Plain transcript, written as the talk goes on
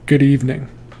Good evening,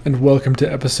 and welcome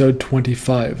to episode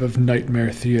 25 of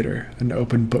Nightmare Theater, an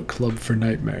open book club for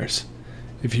nightmares.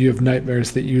 If you have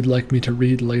nightmares that you'd like me to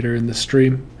read later in the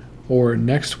stream, or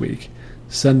next week,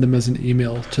 send them as an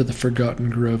email to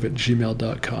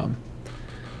theforgottengrove@gmail.com.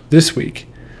 This week,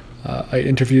 I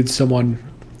interviewed someone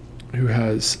who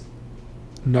has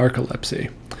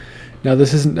narcolepsy. Now,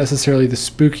 this isn't necessarily the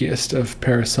spookiest of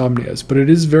parasomnias, but it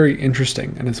is very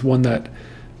interesting, and it's one that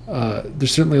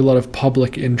there's certainly a lot of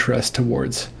public interest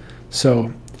towards.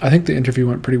 So I think the interview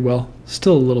went pretty well.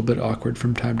 Still a little bit awkward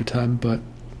from time to time, but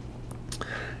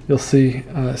you'll see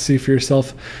for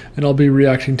yourself, and I'll be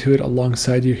reacting to it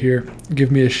alongside you here.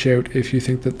 Give me a shout if you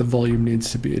think that the volume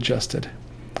needs to be adjusted.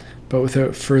 But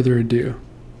without further ado,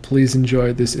 please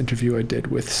enjoy this interview I did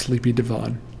with Sleepy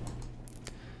Devon.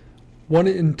 1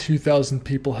 in 2,000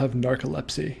 people have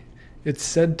narcolepsy. It's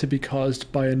said to be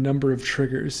caused by a number of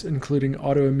triggers, including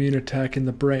autoimmune attack in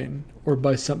the brain, or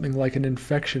by something like an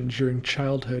infection during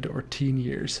childhood or teen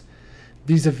years.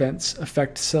 These events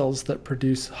affect cells that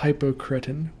produce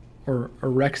hypocretin, or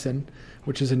orexin,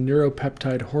 which is a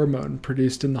neuropeptide hormone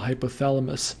produced in the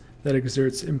hypothalamus that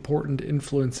exerts important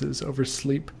influences over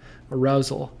sleep,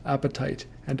 arousal, appetite,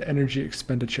 and energy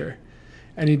expenditure.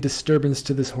 Any disturbance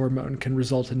to this hormone can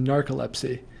result in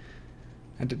narcolepsy,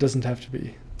 and it doesn't have to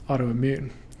be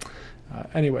autoimmune.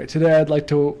 Anyway, today I'd like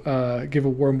to give a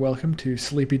warm welcome to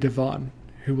Sleepy Devon,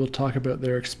 who will talk about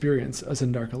their experience as a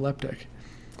narcoleptic.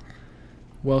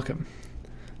 Welcome.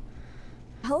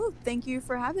 Hello, thank you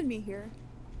for having me here.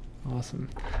 Awesome.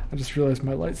 I just realized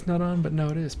my light's not on, but no,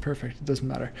 it is. Perfect. It doesn't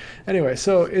matter. Anyway,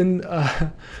 so in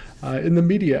the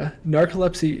media,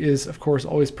 narcolepsy is, of course,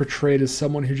 always portrayed as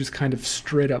someone who just kind of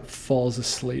straight up falls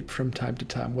asleep from time to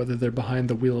time, whether they're behind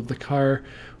the wheel of the car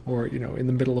or, in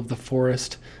the middle of the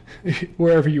forest,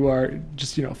 wherever you are,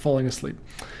 just, falling asleep.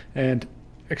 And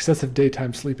excessive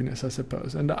daytime sleepiness, I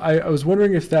suppose. And I was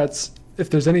wondering if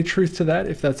there's any truth to that,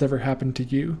 if that's ever happened to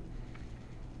you.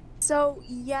 So,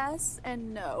 yes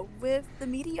and no. With the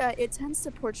media, it tends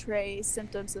to portray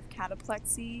symptoms of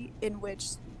cataplexy in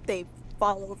which they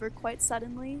fall over quite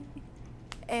suddenly.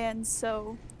 And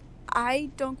so,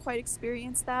 I don't quite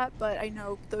experience that, but I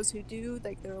know those who do,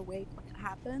 they're awake when it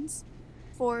happens.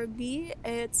 For me,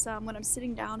 it's when I'm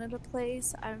sitting down at a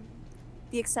place,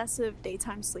 the excessive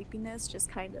daytime sleepiness just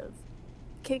kind of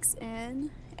kicks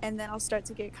in, and then I'll start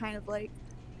to get kind of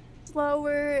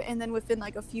slower, and then within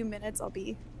a few minutes I'll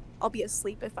be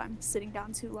asleep if I'm sitting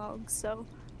down too long. So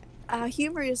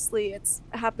humorously, it's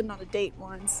happened on a date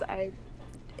once. I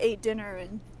ate dinner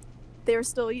and they were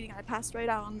still eating. I passed right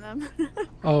out on them.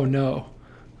 Oh no.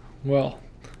 Well,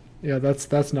 yeah,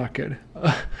 that's not good.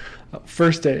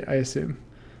 First date, I assume.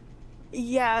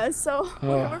 Yeah, so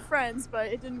we're friends, but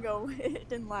it didn't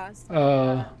last.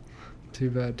 Too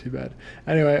bad.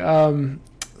 Anyway,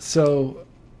 so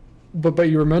but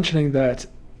you were mentioning that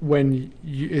when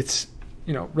it's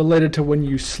related to when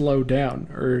you slow down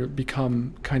or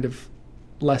become kind of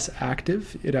less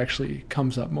active, it actually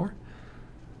comes up more.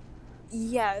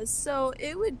 Yeah, so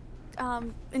it would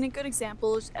in a good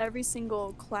example is every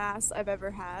single class I've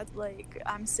ever had,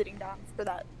 I'm sitting down for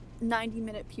that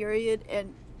 90-minute period,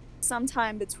 and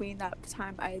sometime between that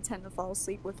time I tend to fall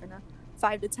asleep within a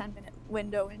 5 to 10 minute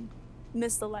window and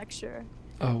miss the lecture.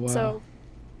 Oh wow. So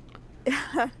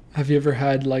have you ever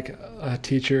had a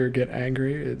teacher get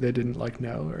angry they didn't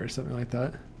know or something like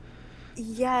that?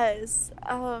 Yes.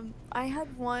 I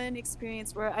had one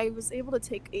experience where I was able to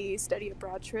take a study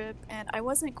abroad trip, and I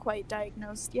wasn't quite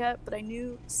diagnosed yet, but I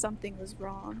knew something was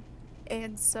wrong.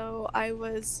 And so I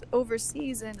was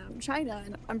overseas in China,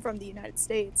 and I'm from the United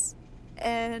States.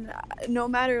 And no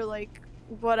matter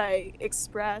what I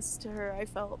expressed to her, I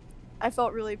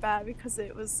felt really bad because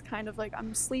it was kind of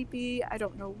I'm sleepy, I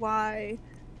don't know why,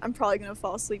 I'm probably gonna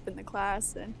fall asleep in the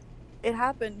class, and it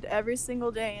happened every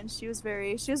single day, and she was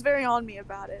very on me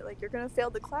about it, you're gonna fail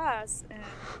the class. And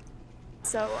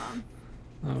so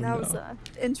that was an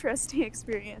interesting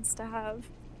experience to have.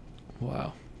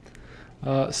 Wow.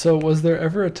 So was there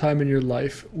ever a time in your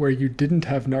life where you didn't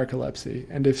have narcolepsy?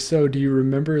 And if so, do you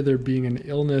remember there being an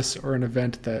illness or an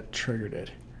event that triggered it?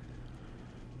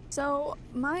 So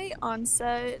my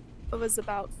onset was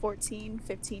about 14,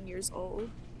 15 years old.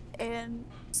 And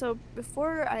so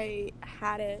before I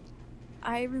had it,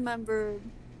 I remember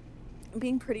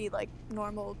being pretty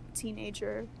normal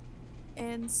teenager.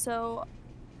 And so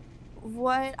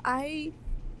I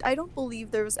don't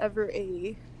believe there was ever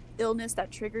a illness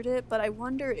that triggered it, but I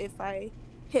wonder if I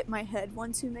hit my head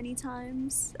one too many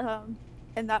times,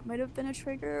 and that might have been a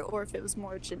trigger, or if it was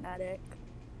more genetic.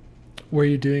 Were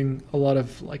you doing a lot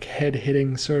of head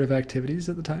hitting sort of activities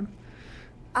at the time?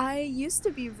 I used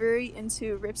to be very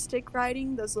into ripstick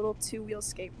riding, those little two-wheel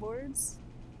skateboards.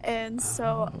 And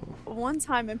so Oh, one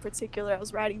time in particular, I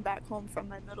was riding back home from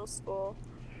my middle school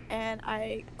and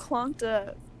I clonked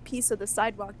a piece of the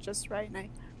sidewalk just right. And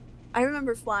I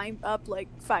remember flying up like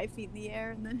 5 feet in the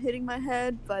air and then hitting my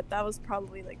head, but that was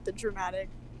probably like the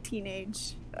dramatic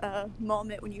teenage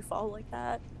moment when you fall like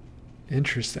that.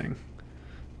 interesting.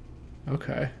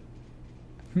 Okay.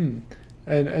 Hmm.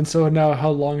 And so now,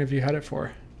 how long have you had it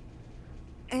for?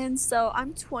 And so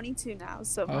I'm 22 now,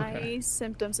 so Okay. my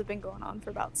symptoms have been going on for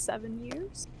about 7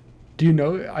 years. Do you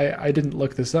know? I didn't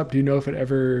look this up. Do you know if it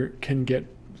ever can get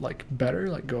like better,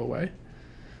 like go away?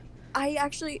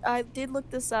 I did look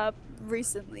this up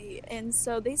recently, and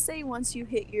so they say once you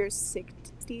hit your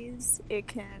 60s, it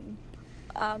can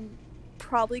um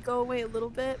probably go away a little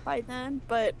bit by then,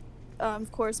 but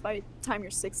of course by the time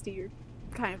you're 60, you're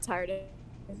kind of tired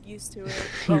and used to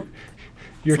it. you're, Well,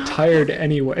 you're tired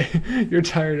anyway. You're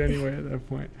tired anyway at that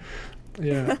point.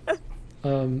 Yeah.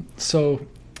 So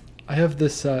I have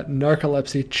this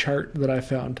narcolepsy chart that I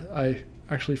found. I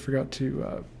actually forgot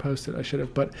to post it. I should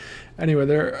have. But anyway,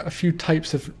 there are a few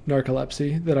types of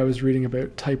narcolepsy that I was reading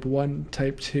about: type 1,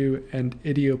 type 2, and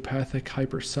idiopathic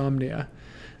hypersomnia.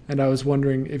 And I was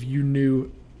wondering if you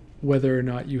knew whether or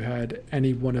not you had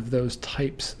any one of those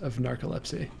types of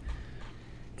narcolepsy.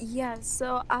 yeah,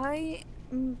 so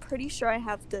I'm pretty sure I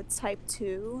have the type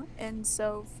 2, and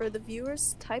so for the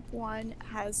viewers, type 1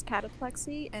 has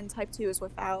cataplexy and type 2 is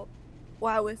without.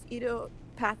 While with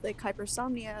idiopathic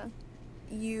hypersomnia,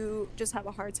 you just have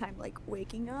a hard time like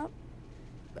waking up.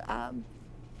 Um,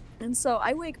 and so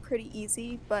I wake pretty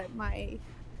easy, but my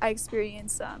I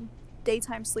experience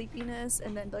daytime sleepiness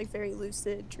and then like very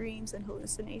lucid dreams and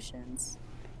hallucinations.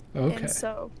 And Okay.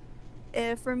 so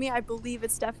for me, I believe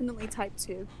it's definitely type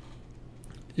 2.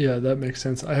 Yeah, that makes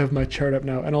sense. I have my chart up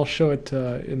now, and I'll show it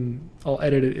I'll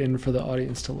edit it in for the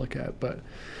audience to look at. But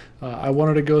I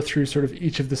wanted to go through sort of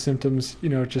each of the symptoms,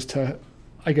 just to,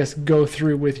 I guess, go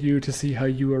through with you to see how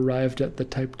you arrived at the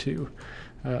type 2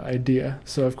 idea.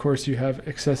 So, of course, you have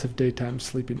excessive daytime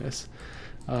sleepiness.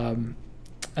 Um,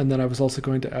 and then I was also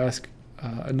going to ask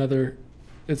another.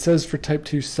 It says for type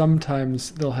 2,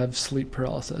 sometimes they'll have sleep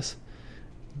paralysis.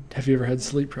 Have you ever had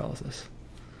sleep paralysis?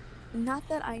 Not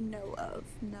that I know of,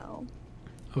 no.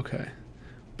 Okay.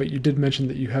 But you did mention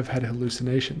that you have had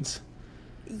hallucinations.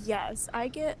 Yes, I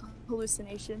get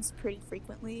hallucinations pretty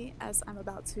frequently as I'm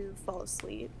about to fall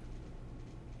asleep.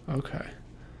 Okay.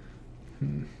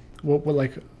 Hmm.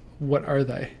 Like, what are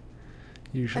they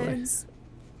usually? And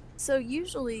so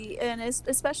usually, and it's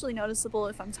especially noticeable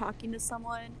if I'm talking to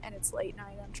someone and it's late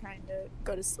night, I'm trying to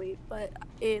go to sleep, but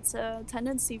it's a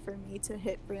tendency for me to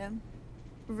hit REM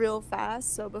real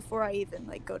fast. So before I even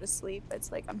like go to sleep,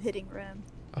 it's like I'm hitting REM.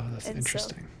 Oh, that's And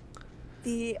so interesting.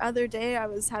 the other day I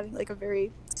was having like a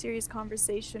very serious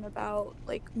conversation about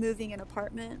like moving an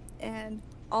apartment, and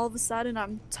all of a sudden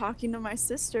I'm talking to my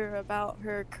sister about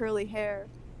her curly hair.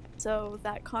 So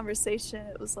that conversation,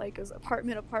 it was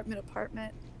apartment, apartment,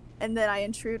 apartment. And then I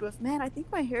intrude with, man, I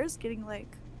think my hair is getting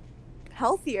like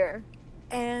healthier.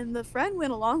 And the friend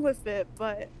went along with it,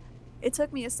 but it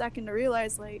took me a second to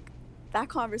realize like that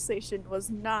conversation was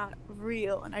not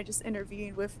real. And I just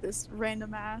intervened with this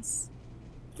random ass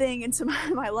thing into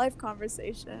my life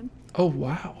conversation. Oh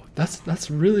wow, that's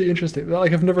really interesting.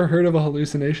 Like I've never heard of a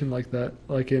hallucination like that.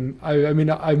 Like I mean,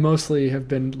 I mostly have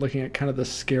been looking at kind of the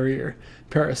scarier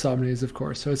parasomnias, of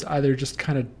course. So it's either just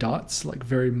kind of dots, like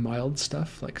very mild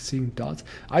stuff, like seeing dots.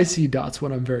 I see dots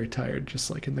when I'm very tired, just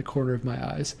like in the corner of my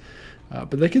eyes.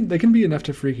 But they can be enough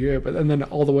to freak you out. But and then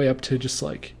all the way up to just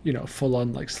like full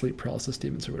on like sleep paralysis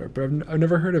demons or whatever. But I've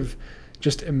never heard of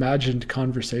just imagined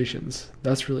conversations.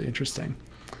 That's really interesting.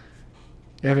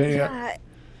 You have any? Yeah.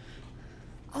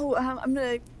 Oh, I'm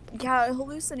gonna. Yeah,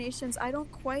 hallucinations. I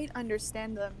don't quite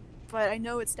understand them, but I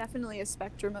know it's definitely a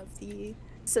spectrum of the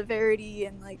severity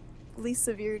and like least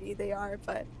severity they are.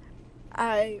 But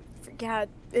yeah,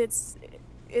 it's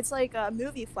like a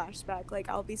movie flashback. Like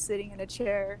I'll be sitting in a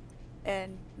chair,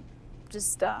 and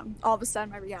just all of a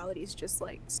sudden my reality is just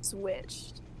like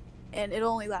switched, and it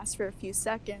only lasts for a few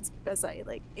seconds as I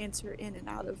like enter in and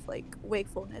out of like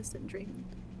wakefulness and dream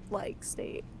like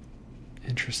state.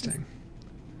 Interesting.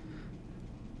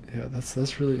 Yeah,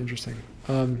 that's really interesting.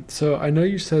 So I know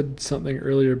you said something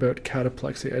earlier about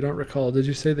cataplexy. I don't recall. Did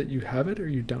you say that you have it or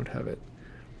you don't have it?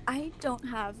 I don't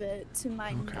have it to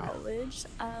my Okay. knowledge.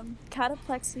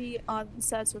 Cataplexy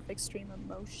onsets with extreme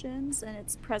emotions, and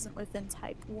it's present within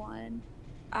type 1.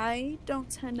 I don't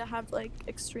tend to have like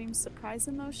extreme surprise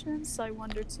emotions, so I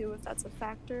wonder too if that's a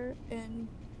factor in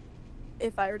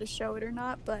if I were to show it or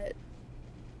not. But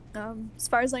As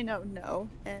far as I know, no.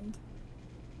 And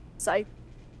so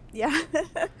yeah.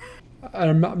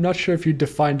 I'm not sure if you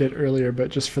defined it earlier, but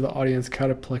just for the audience,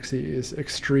 cataplexy is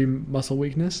extreme muscle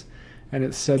weakness, and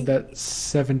it's said that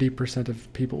 70%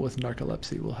 of people with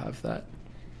narcolepsy will have that.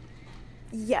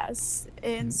 Yes.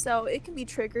 And so it can be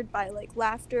triggered by like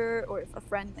laughter or if a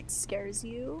friend like scares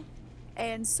you.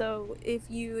 And so if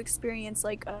you experience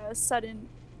like a sudden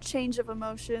change of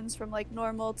emotions from like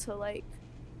normal to like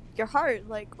your heart,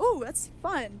 like, oh, that's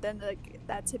fun, then like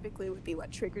that typically would be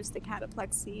what triggers the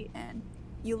cataplexy and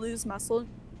you lose muscle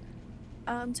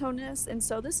tonus. And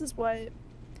so this is what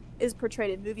is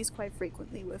portrayed in movies quite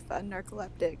frequently with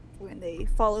narcoleptic when they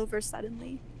fall over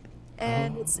suddenly.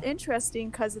 And Oh, it's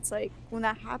interesting because it's like when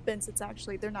that happens, it's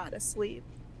actually they're not asleep.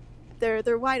 They're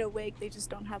wide awake. They just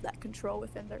don't have that control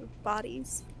within their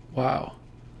bodies. wow.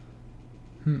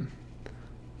 Hmm.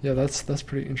 Yeah, that's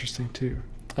pretty interesting too.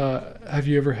 Have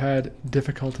you ever had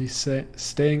difficulty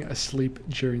staying asleep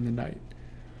during the night?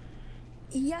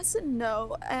 Yes and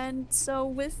no. And so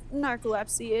with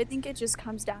narcolepsy, I think it just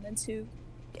comes down into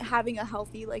having a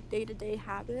healthy like day-to-day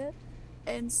habit.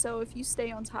 And so if you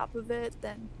stay on top of it,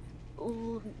 then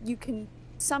you can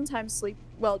sometimes sleep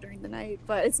well during the night,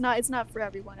 but it's not for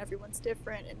everyone. Everyone's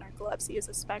different and narcolepsy is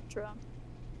a spectrum.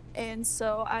 And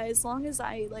so as long as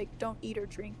I like don't eat or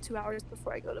drink 2 hours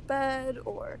before I go to bed,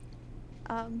 or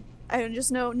I don't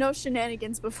just no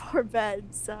shenanigans before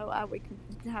bed, so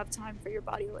you can have time for your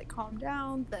body to like calm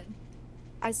down, then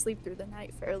I sleep through the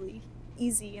night fairly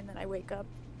easy, and then I wake up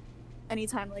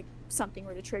anytime like something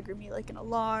were to trigger me, like an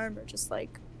alarm or just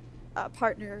like a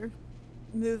partner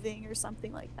moving or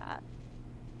something like that.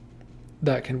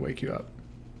 That can wake you up.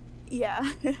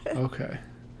 Yeah. Okay,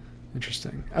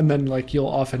 interesting. And then like you'll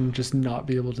often just not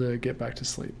be able to get back to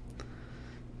sleep.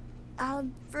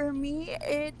 For me,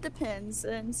 it depends,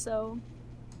 and so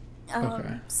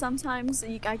Okay. sometimes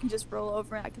I can just roll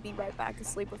over and I can be right back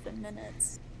asleep within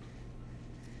minutes.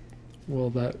 Well,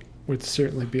 that would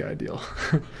certainly be ideal.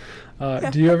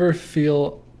 Do you ever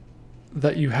feel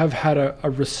that you have had a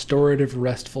restorative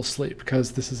restful sleep?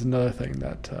 Because this is another thing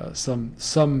that some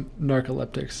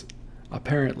narcoleptics,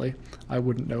 apparently, I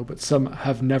wouldn't know, but some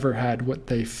have never had what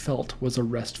they felt was a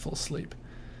restful sleep.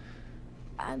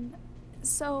 Um,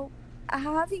 so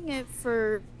having it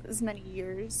for as many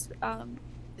years,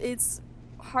 it's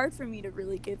hard for me to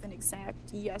really give an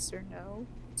exact yes or no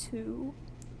to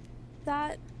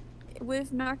that.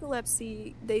 With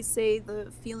narcolepsy, they say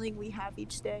the feeling we have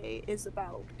each day is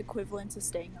about equivalent to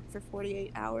staying up for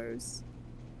 48 hours.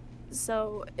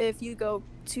 So if you go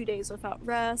 2 days without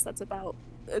rest, that's about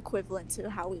equivalent to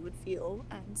how we would feel.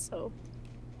 And so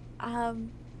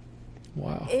um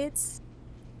Wow. it's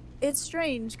it's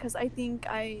strange because I think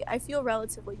I feel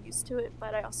relatively used to it,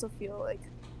 but I also feel like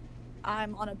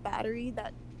I'm on a battery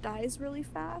that dies really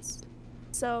fast.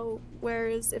 So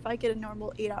whereas if I get a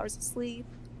normal 8 hours of sleep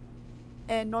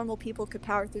and normal people could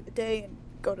power through the day and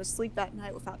go to sleep that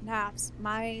night without naps,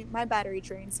 my battery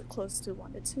drains close to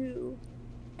 1 to 2,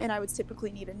 and I would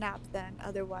typically need a nap then.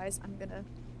 Otherwise, I'm gonna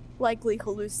likely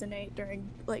hallucinate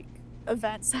during like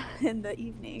events in the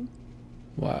evening.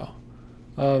 Wow.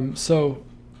 So,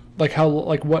 like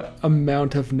like what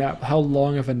amount of nap? How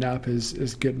long of a nap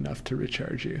is good enough to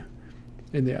recharge you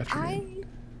in the afternoon? I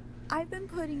I've been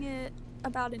putting it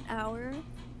about an hour,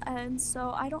 and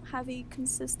so I don't have a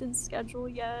consistent schedule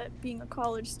yet, being a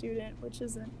college student, which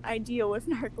isn't ideal with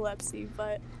narcolepsy,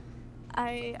 but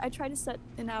I try to set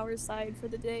an hour aside for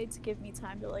the day to give me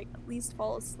time to like at least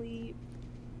fall asleep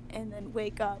and then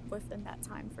wake up within that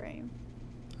time frame.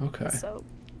 Okay. So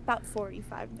about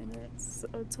 45 minutes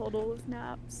a total of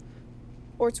naps,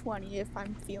 or 20 if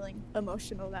I'm feeling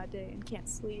emotional that day and can't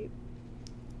sleep.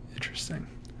 Interesting.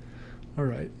 All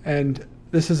right. And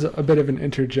this is a bit of an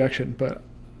interjection, but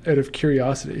out of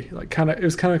curiosity, like it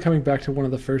was kind of coming back to one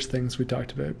of the first things we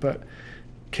talked about, but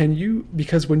can you,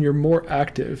 because when you're more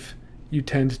active, you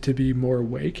tend to be more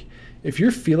awake. If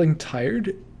you're feeling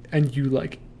tired and you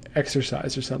like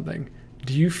exercise or something,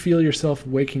 do you feel yourself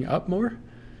waking up more?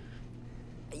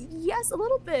 Yes, a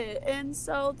little bit. And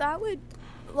so that would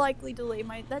likely delay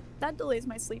that delays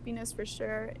my sleepiness for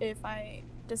sure if I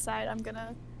decide I'm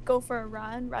gonna go for a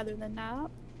run rather than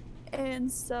nap.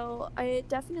 And so it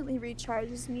definitely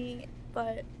recharges me,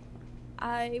 but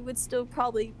I would still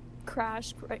probably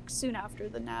crash like soon after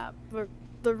the nap or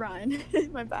the run.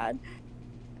 My bad.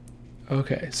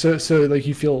 Okay. So like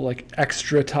you feel like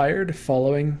extra tired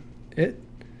following it,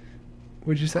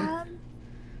 would you say? Um,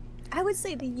 I would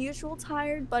say the usual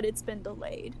tired, but it's been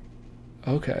delayed.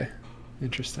 Okay.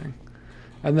 Interesting.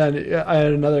 And then I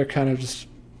had another kind of just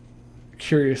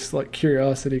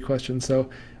curiosity question. So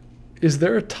is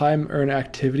there a time or an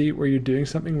activity where you're doing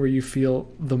something where you feel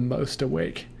the most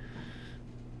awake?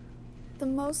 The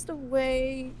most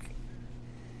awake.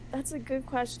 That's a good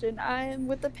question. I'm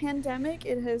with the pandemic,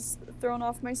 it has thrown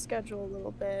off my schedule a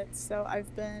little bit. So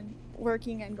I've been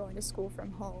working and going to school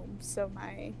from home. So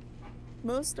my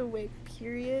most awake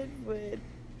period would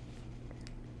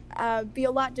be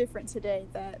a lot different today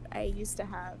that I used to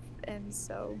have. And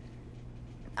so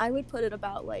I would put it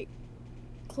about like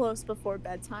close before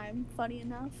bedtime, funny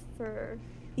enough, for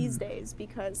these Hmm. days,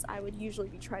 because I would usually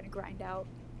be trying to grind out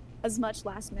as much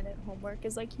last minute homework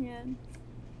as I can.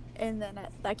 And then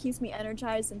that keeps me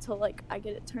energized until like I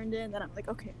get it turned in. Then I'm like,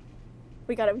 okay,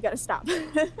 we gotta stop.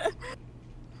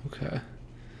 Okay,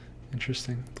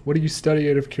 interesting. What do you study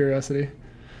out of curiosity?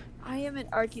 I am an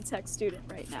architect student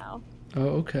right now. Oh,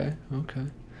 okay, okay.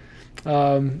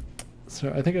 Um,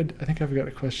 so I think I've got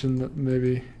a question that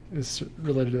maybe is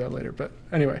related to that later. But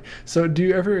anyway, so do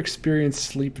you ever experience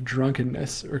sleep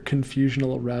drunkenness or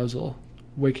confusional arousal,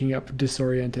 waking up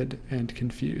disoriented and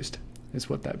confused? Is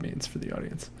what that means for the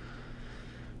audience.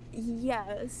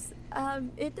 Yes.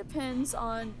 It depends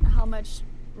on how much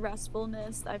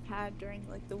restfulness I've had during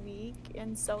like the week.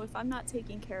 And so if I'm not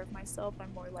taking care of myself,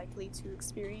 I'm more likely to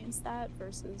experience that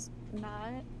versus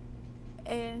not.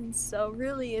 And so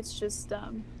really it's just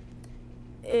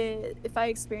if I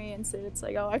experience it, it's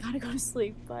like, oh, I gotta go to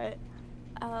sleep. But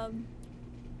um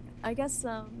I guess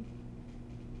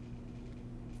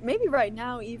maybe right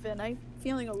now even I'm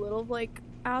feeling a little like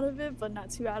out of it, but not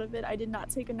too out of it. I did not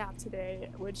take a nap today,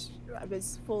 which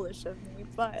was foolish of me,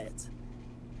 but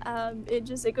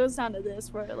it goes down to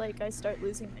this where like I start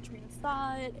losing my train of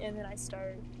thought, and then I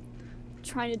start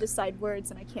trying to decide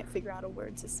words and I can't figure out a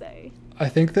word to say. I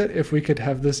think that if we could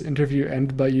have this interview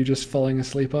end by you just falling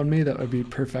asleep on me, that would be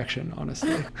perfection,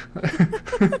 honestly.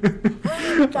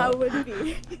 That would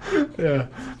be. Yeah.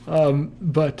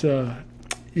 But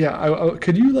yeah,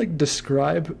 could you like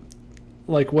describe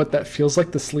like what that feels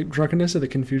like, the sleep drunkenness or the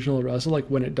confusional arousal, like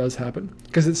when it does happen?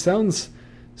 Because it sounds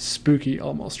spooky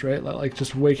almost, right? Like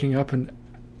just waking up and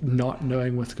not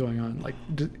knowing what's going on.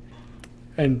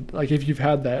 And like if you've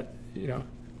had that,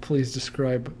 please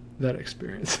describe that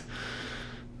experience.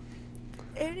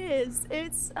 It is.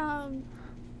 It's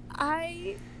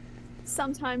I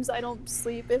sometimes I don't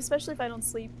sleep, especially if I don't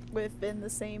sleep within the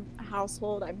same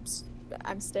household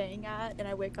I'm staying at, and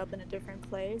I wake up in a different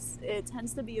place. It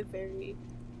tends to be a very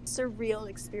surreal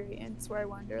experience where I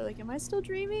wonder, like, am I still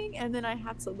dreaming? And then I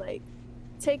have to like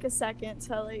take a second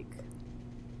to like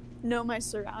know my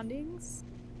surroundings.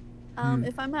 Hmm.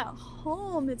 If I'm at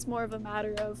home, it's more of a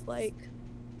matter of like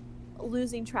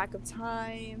losing track of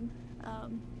time,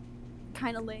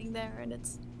 kind of laying there, and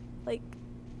it's like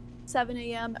 7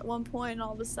 a.m. at one point, and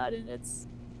all of a sudden it's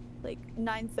like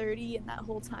 9:30, and that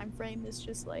whole time frame is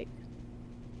just like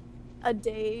a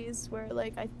daze where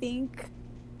like I think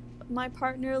my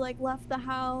partner like left the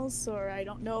house, or I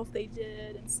don't know if they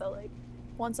did. And so like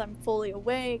once I'm fully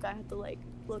awake, I have to like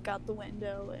look out the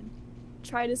window and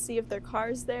try to see if their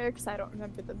car's there, because I don't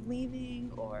remember them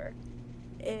leaving, or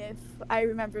if I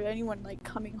remember anyone like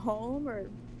coming home, or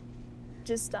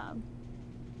just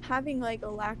having like a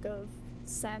lack of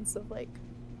sense of like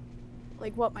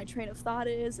what my train of thought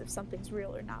is, if something's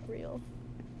real or not real.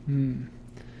 Hmm.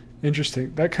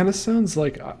 Interesting. That kind of sounds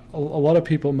like a lot of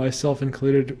people, myself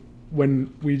included,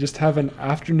 when we just have an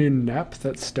afternoon nap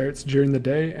that starts during the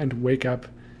day and wake up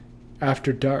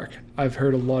after dark. I've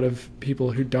heard a lot of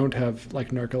people who don't have like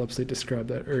narcolepsy describe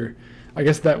that, or I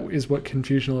guess that is what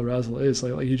confusional arousal is.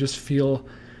 Like you just feel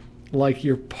like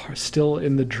you're still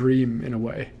in the dream in a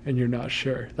way, and you're not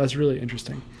sure. That's really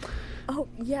interesting. Oh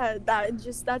yeah,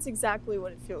 that's exactly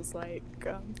what it feels like,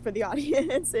 for the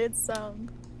audience. It's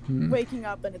Hmm. waking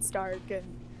up and it's dark, and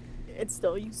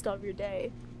you still have your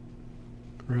day.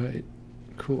 Right.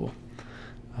 Cool.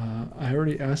 I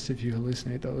already asked if you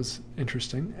hallucinate. That was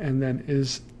interesting. And then,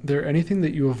 is there anything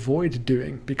that you avoid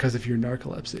doing because of your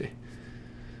narcolepsy?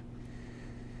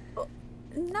 Well,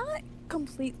 not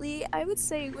completely. I would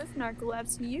say with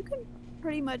narcolepsy, you can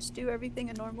pretty much do everything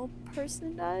a normal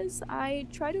person does. I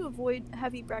try to avoid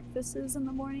heavy breakfasts in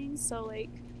the morning, so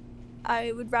like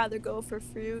I would rather go for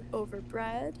fruit over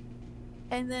bread.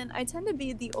 And then I tend to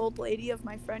be the old lady of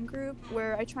my friend group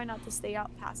where I try not to stay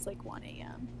out past like 1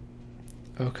 a.m.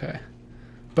 Okay.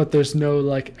 But there's no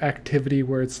like activity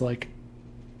where it's like,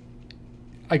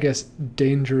 I guess,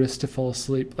 dangerous to fall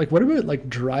asleep. Like, what about like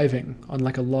driving on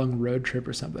like a long road trip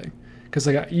or something? Because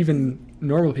like even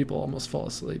normal people almost fall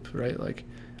asleep, right? Like,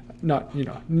 not you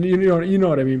know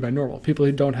what I mean by normal people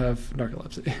who don't have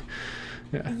narcolepsy.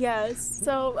 Yeah. Yes.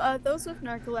 So those with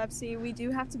narcolepsy, we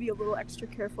do have to be a little extra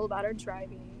careful about our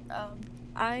driving.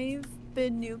 I've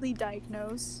been newly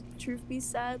diagnosed, truth be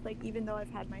said. Like, even though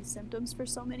I've had my symptoms for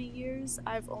so many years,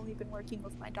 I've only been working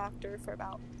with my doctor for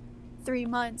about 3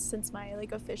 months since my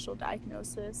like official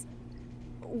diagnosis.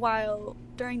 While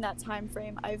during that time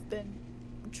frame, I've been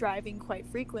driving quite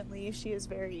frequently. She is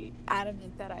very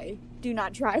adamant that I do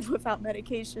not drive without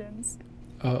medications.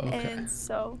 Oh, okay. And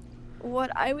so,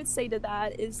 what I would say to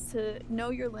that is to know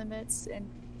your limits and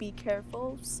be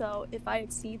careful. So, if I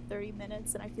exceed 30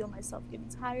 minutes and I feel myself getting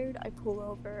tired, I pull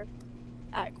over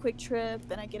at Quick Trip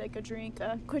and I get like a drink.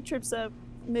 Quick Trip's a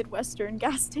Midwestern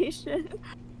gas station.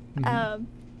 Hmm. um,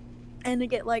 and to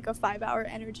get like a 5 hour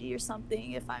energy or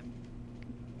something if I'm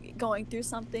going through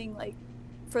something like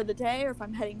for the day, or if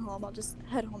I'm heading home, I'll just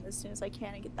head home as soon as I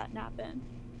can and get that nap in.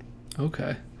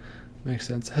 Okay, makes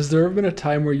sense. Has there ever been a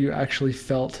time where you actually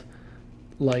felt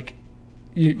like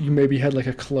you maybe had like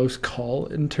a close call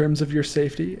in terms of your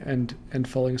safety and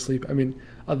falling asleep? I mean,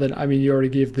 other than, I mean, you already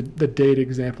gave the date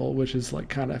example, which is like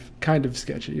kind of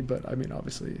sketchy, but I mean,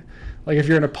 obviously, like if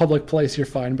you're in a public place, you're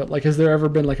fine. But like, has there ever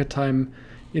been like a time,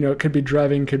 it could be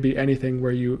driving, could be anything,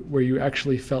 where you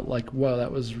actually felt like, wow,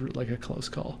 that was like a close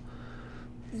call?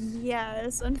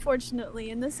 Yes, unfortunately,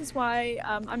 and this is why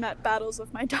I'm at battles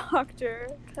with my doctor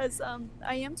because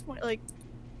I am 20, like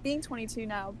being 22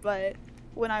 now, but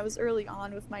when I was early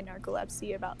on with my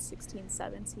narcolepsy, about 16,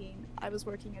 17, I was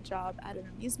working a job at an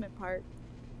amusement park,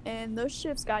 and those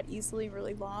shifts got easily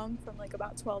really long from like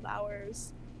about 12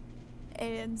 hours.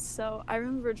 And so I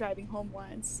remember driving home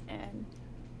once and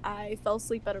I fell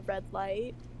asleep at a red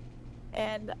light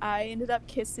and I ended up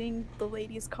kissing the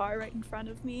lady's car right in front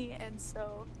of me. And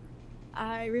so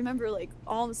I remember like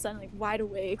all of a sudden like wide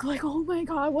awake, like, oh my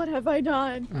God, what have I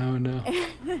done? Oh no.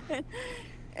 And,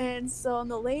 and so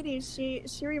the lady, she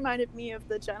reminded me of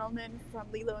the gentleman from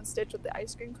Lilo and Stitch with the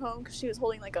ice cream cone, because she was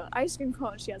holding like an ice cream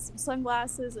cone. She had some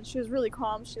sunglasses and she was really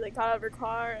calm. She like got out of her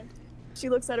car and she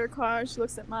looks at her car, she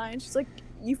looks at mine. She's like,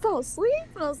 "You fell asleep?"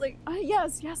 And I was like,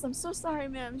 yes, yes, I'm so sorry,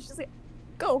 ma'am." She's like,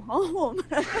 "Go home."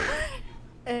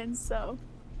 And so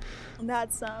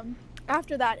that's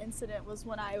after that incident was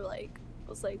when I like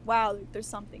was like, wow, like, there's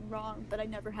something wrong, but I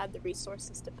never had the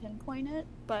resources to pinpoint it.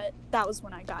 But that was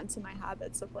when I got into my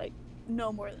habits of like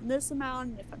no more than this amount,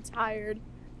 and if I'm tired,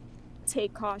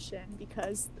 take caution,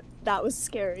 because that was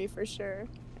scary for sure.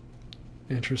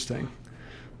 Interesting.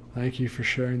 Thank you for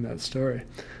sharing that story.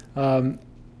 Um,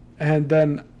 and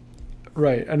then,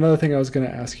 right, another thing I was going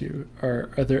to ask you, are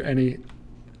there any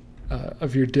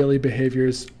of your daily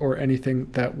behaviors or anything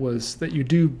that you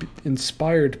do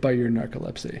inspired by your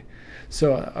narcolepsy?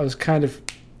 So I was kind of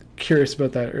curious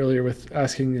about that earlier with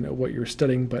asking, what you were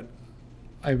studying, but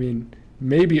I mean,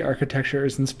 maybe architecture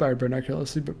is inspired by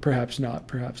narcolepsy, but perhaps not,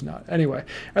 perhaps not. Anyway,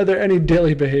 are there any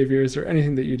daily behaviors or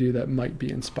anything that you do that might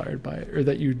be inspired by it, or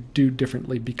that you do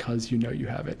differently because you know you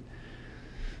have it?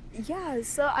 Yeah,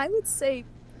 so I would say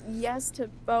yes to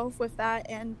both with that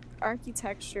and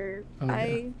architecture. Oh yeah.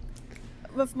 I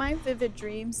With my vivid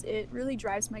dreams, it really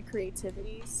drives my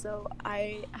creativity. So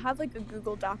I have like a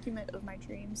Google document of my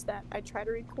dreams that I try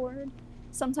to record.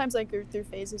 Sometimes I go through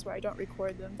phases where I don't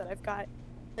record them, but I've got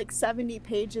like 70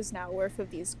 pages now worth of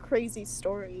these crazy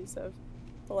stories of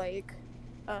like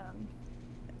um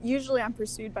usually I'm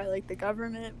pursued by like the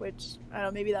government, which I don't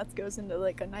know, maybe that goes into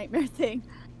like a nightmare thing.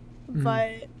 Mm.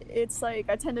 But it's like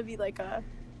I tend to be like a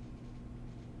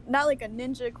not like a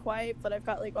ninja quite, but I've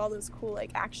got like all those cool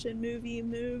like action movie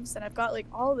moves, and I've got like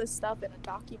all this stuff in a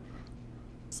document.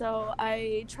 So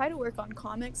I try to work on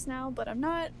comics now, but I'm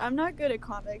not good at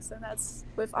comics, and that's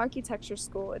with architecture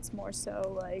school. It's more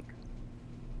so like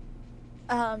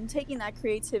taking that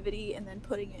creativity and then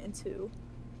putting it into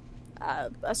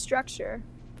a structure.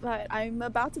 But I'm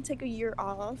about to take a year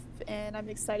off, and I'm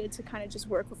excited to kind of just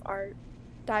work with art,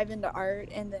 dive into art,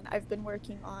 and then I've been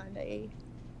working on a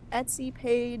Etsy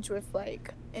page with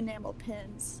like enamel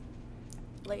pins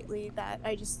lately that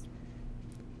I just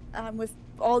with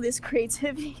all this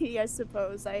creativity, I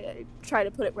suppose I try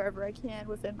to put it wherever I can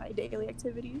within my daily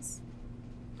activities.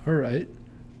 All right.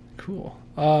 Cool.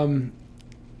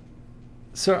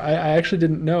 So I actually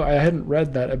didn't know. I hadn't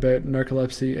read that about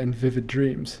narcolepsy and vivid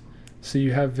dreams. So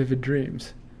you have vivid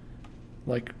dreams,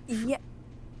 like Yeah,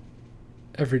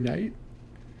 every night?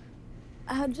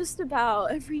 just about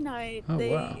every night. Oh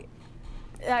wow.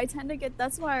 They I tend to get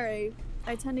That's why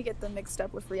I tend to get them mixed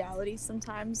up with reality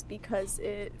sometimes, because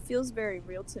it feels very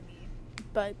real to me.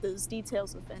 But those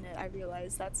details within it, I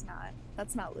realize that's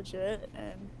not legit,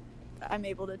 and I'm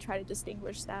able to try to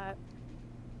distinguish that.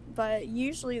 But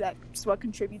usually that's what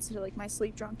contributes to like my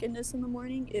sleep drunkenness in the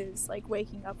morning, is like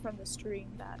waking up from this dream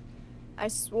that I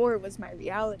swore was my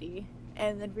reality.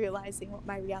 and then realizing what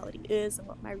my reality is and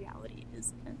what my reality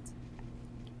isn't.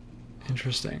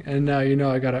 Interesting. And now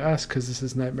I gotta ask, because this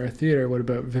is nightmare theater. What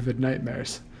about vivid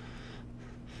nightmares?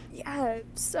 Yeah,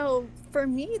 so for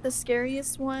me, the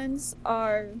scariest ones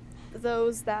are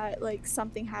those that like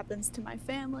something happens to my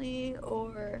family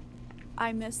or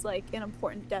I miss like an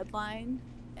important deadline.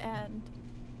 And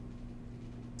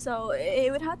so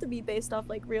it would have to be based off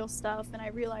like real stuff. And I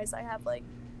realize I have like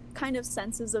kind of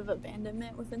senses of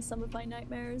abandonment within some of my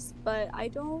nightmares, but I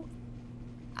don't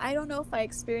know if I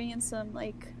experience them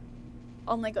like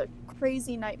on like a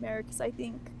crazy nightmare, because I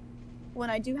think when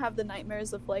I do have the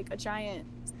nightmares of like a giant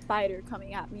spider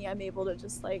coming at me, I'm able to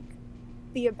just like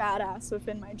be a badass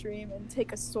within my dream and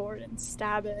take a sword and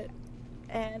stab it.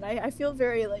 And I feel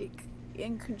very like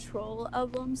in control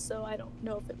of them, so I don't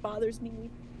know if it bothers me.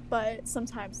 But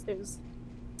sometimes there's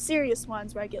serious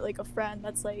ones where I get like a friend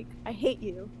that's like, "I hate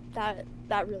you." That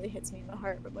really hits me in the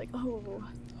heart. I'm like, "Oh,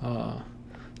 Uh,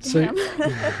 so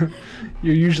damn."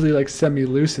 you're usually like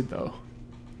semi-lucid though.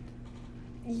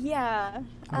 Yeah.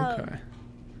 Okay.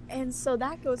 And so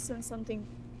that goes to something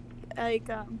like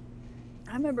I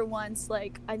remember once,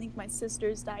 like, I think my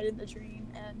sisters died in the dream,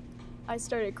 and I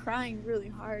started crying really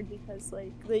hard because,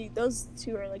 like, those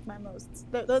two are, like,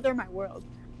 they're my world.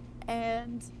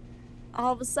 And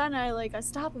all of a sudden, I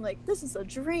stopped and, like, this is a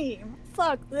dream.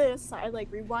 Fuck this. I, like,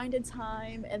 rewinded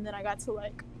time, and then I got to,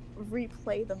 like,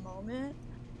 replay the moment.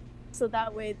 So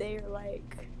that way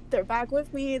they're back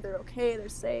with me, they're okay, they're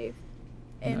safe.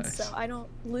 And so Nice. I don't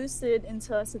lucid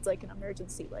unless it's, like, an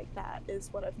emergency like that, is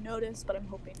what I've noticed, but I'm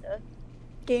hoping to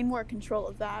gain more control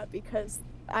of that because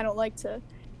I don't like to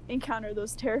encounter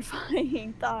those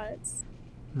terrifying thoughts.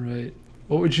 Right.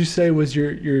 What would you say was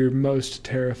your most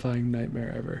terrifying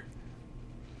nightmare ever?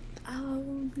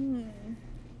 Oh,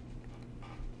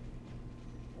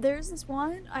 there's this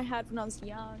one I had when I was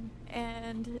young,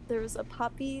 and there was a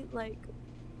puppy like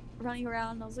running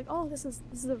around. And I was like, "Oh, this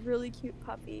is a really cute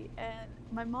puppy." And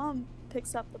my mom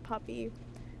picks up the puppy,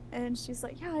 and she's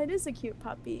like, "Yeah, it is a cute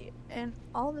puppy." And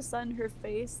all of a sudden, her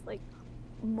face like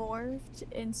morphed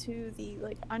into the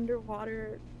like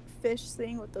underwater fish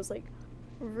thing with those like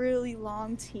really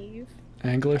long teeth.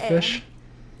 Anglerfish?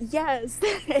 And yes,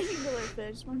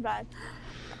 anglerfish, my bad.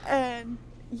 And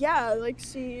yeah, like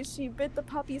she bit the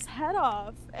puppy's head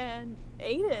off and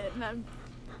ate it. And I'm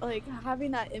like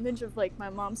having that image of like my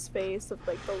mom's face with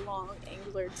like the long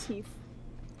angler teeth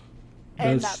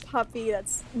and that That's puppy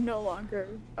that's no longer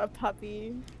a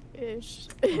puppy ish.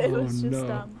 It oh was just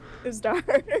no. it was dark.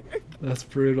 That's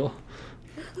brutal.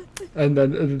 And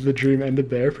then the dream ended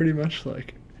there pretty much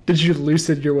like did you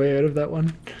lucid your way out of that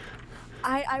one?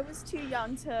 I was too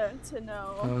young to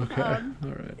know. Okay. All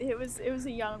right. It was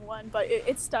a young one, but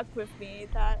it stuck with me.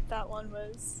 That one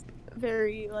was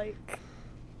very like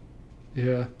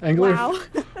Yeah. wow.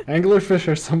 Anglerfish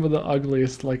are some of the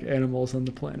ugliest like animals on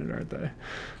the planet, aren't they?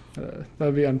 That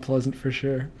would be unpleasant for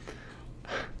sure.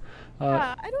 Uh,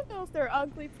 Yeah, I don't know if they're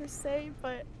ugly per se,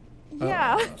 but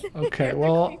yeah, okay, they're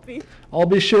well, creepy. I'll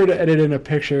be sure to edit in a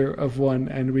picture of one,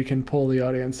 and we can poll the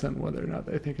audience on whether or not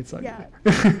they think it's ugly. Yeah,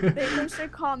 they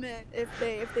should comment if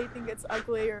they think it's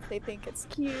ugly or if they think it's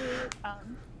cute.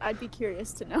 I'd be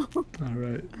curious to know. All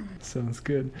right, sounds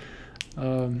good.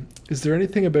 Is there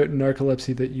anything about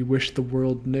narcolepsy that you wish the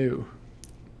world knew?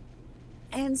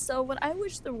 And so, what I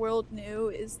wish the world knew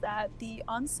is that the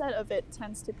onset of it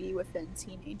tends to be within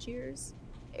teenage years.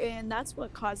 And that's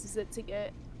what causes it to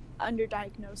get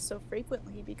underdiagnosed so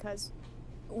frequently because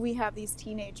we have these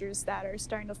teenagers that are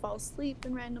starting to fall asleep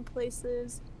in random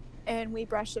places. And we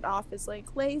brush it off as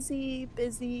like lazy,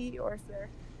 busy, or if they're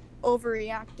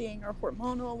overreacting or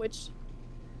hormonal, which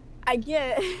I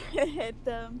get at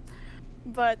them.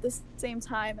 But at the same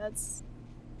time, it's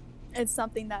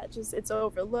something that just it's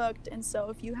overlooked. And so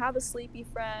if you have a sleepy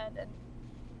friend and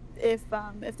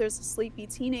if there's a sleepy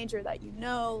teenager that you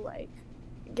know, like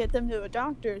get them to a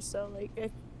doctor. So like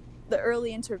if the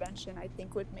early intervention I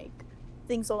think would make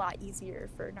things a lot easier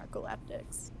for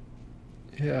narcoleptics.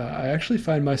 Yeah, I actually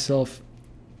find myself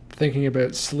thinking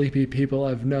about sleepy people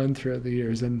I've known throughout the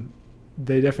years, and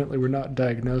they definitely were not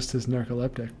diagnosed as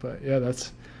narcoleptic. But yeah,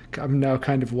 that's I'm now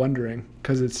kind of wondering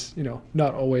because it's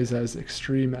not always as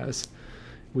extreme as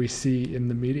we see in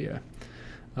the media.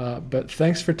 But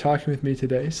thanks for talking with me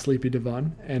today, Sleepy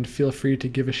Devon, and feel free to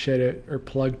give a shout out or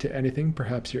plug to anything,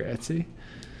 perhaps your Etsy.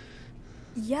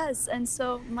 Yes, and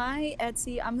so my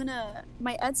Etsy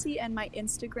and my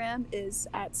Instagram is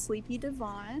at Sleepy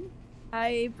Devon.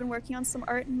 I've been working on some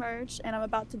art and merch, and I'm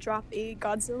about to drop a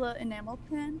Godzilla enamel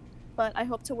pin, but I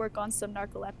hope to work on some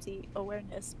narcolepsy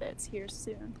awareness bits here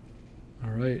soon.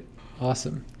 All right,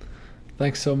 awesome.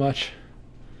 Thanks so much.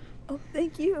 Oh,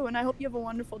 thank you, and I hope you have a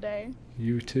wonderful day.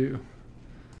 You too.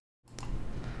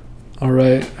 All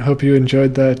right. I hope you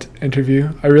enjoyed that interview.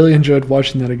 I really enjoyed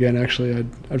watching that again, actually.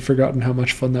 I'd forgotten how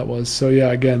much fun that was. So,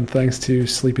 yeah, again, thanks to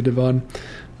Sleepy Devon.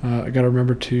 I got to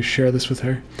remember to share this with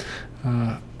her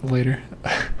later.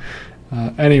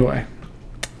 Anyway,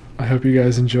 I hope you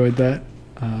guys enjoyed that.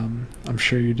 I'm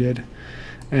sure you did.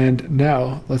 And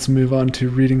now, let's move on to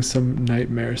reading some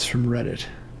nightmares from Reddit.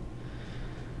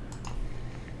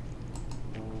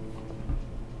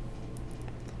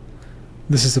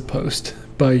 This is a post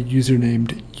by user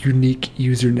named Unique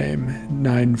Username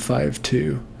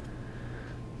 952.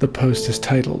 The post is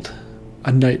titled,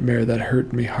 "A Nightmare That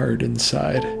Hurt Me Hard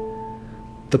Inside."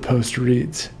 The post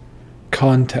reads,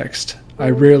 "Context: I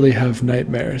rarely have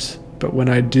nightmares, but when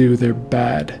I do, they're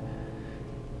bad.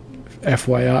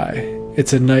 FYI,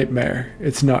 it's a nightmare.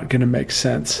 It's not gonna make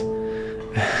sense."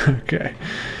 Okay.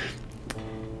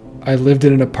 "I lived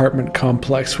in an apartment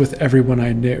complex with everyone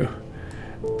I knew.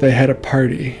 They had a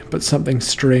party, but something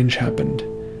strange happened.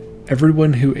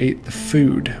 Everyone who ate the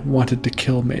food wanted to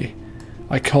kill me.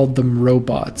 I called them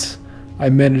robots. I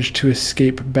managed to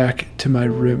escape back to my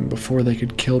room before they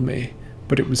could kill me,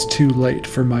 but it was too late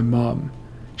for my mom.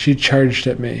 She charged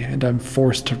at me, and I'm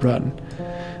forced to run.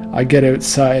 I get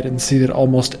outside and see that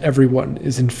almost everyone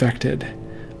is infected.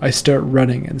 I start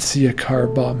running and see a car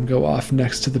bomb go off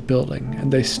next to the building,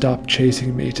 and they stop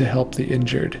chasing me to help the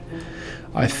injured.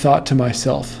 I thought to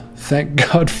myself,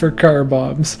 thank God for car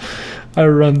bombs. I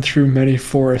run through many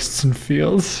forests and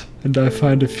fields, and I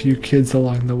find a few kids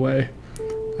along the way.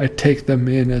 I take them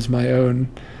in as my own.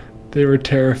 They were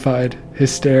terrified,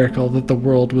 hysterical that the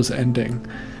world was ending,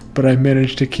 but I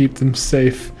managed to keep them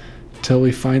safe till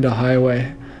we find a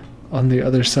highway on the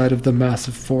other side of the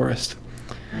massive forest.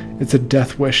 It's a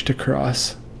death wish to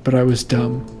cross, but I was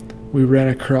dumb. We ran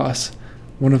across.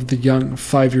 One of the young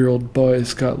 5-year-old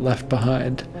boys got left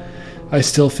behind. I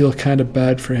still feel kind of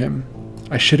bad for him.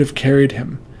 I should have carried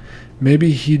him.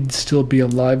 Maybe he'd still be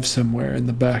alive somewhere in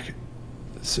the back.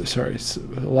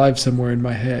 Alive somewhere in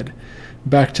my head.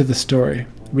 Back to the story.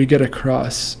 We get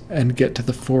across and get to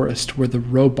the forest where the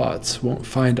robots won't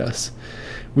find us.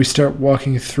 We start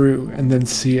walking through and then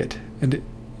see it, and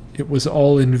it was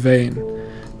all in vain.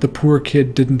 The poor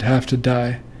kid didn't have to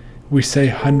die. We say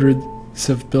hundreds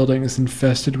of buildings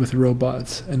infested with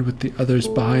robots, and with the others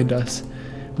behind us,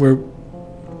 where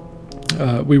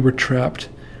we were trapped.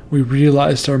 We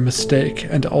realized our mistake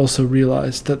and also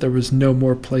realized that there was no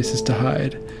more places to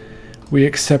hide. We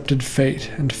accepted fate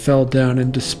and fell down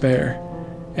in despair.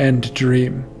 End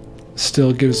dream.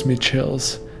 Still gives me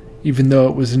chills, even though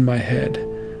it was in my head.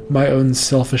 My own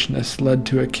selfishness led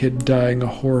to a kid dying a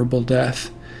horrible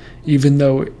death. Even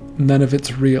though none of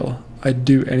it's real, I'd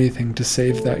do anything to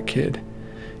save that kid.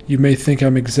 You may think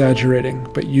I'm exaggerating,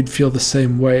 but you'd feel the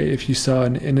same way if you saw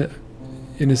an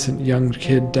innocent young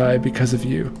kid die because of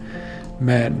you.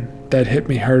 Man, that hit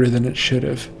me harder than it should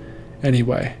have.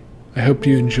 Anyway, I hope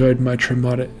you enjoyed my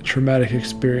traumatic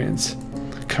experience.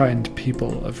 Kind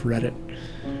people of Reddit."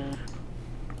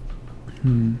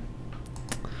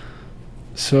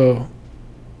 So,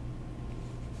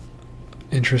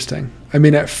 interesting. I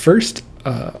mean, at first,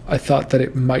 I thought that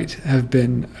it might have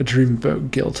been a dream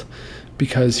about guilt,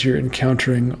 because you're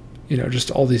encountering, just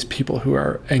all these people who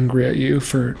are angry at you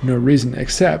for no reason,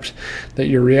 except that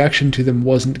your reaction to them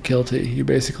wasn't guilty. You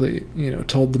basically,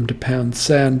 told them to pound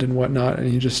sand and whatnot,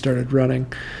 and you just started running.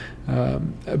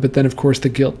 But then, of course, the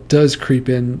guilt does creep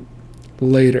in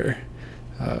later,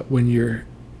 when you're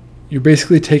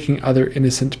basically taking other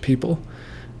innocent people.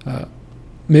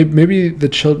 Maybe the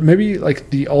children, maybe like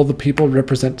all the people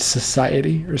represent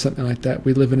society or something like that.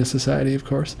 We live in a society, of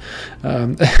course,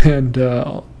 and there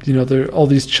are all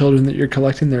these children that you're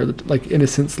collecting. They're like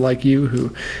innocents like you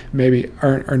who maybe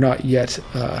are not yet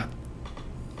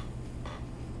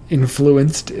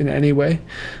influenced in any way.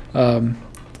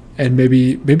 And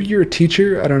maybe you're a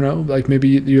teacher. I don't know. Like maybe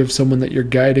you have someone that you're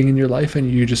guiding in your life, and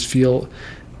you just feel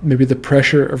maybe the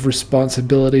pressure of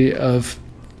responsibility of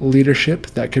leadership.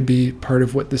 That could be part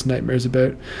of what this nightmare is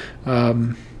about. I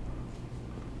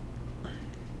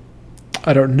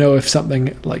don't know if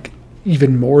something like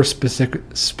even more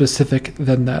specific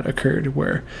than that occurred,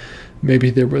 where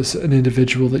maybe there was an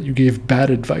individual that you gave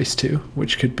bad advice to,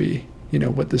 which could be,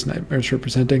 what this nightmare is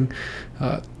representing.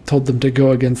 Told them to go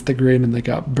against the grain and they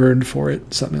got burned for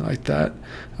it, something like that.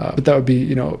 But that would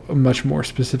be, a much more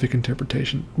specific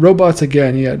interpretation. Robots,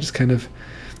 again, just kind of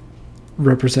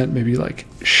represent maybe like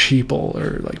sheeple,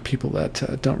 or like people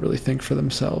that don't really think for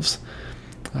themselves.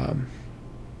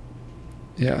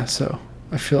 So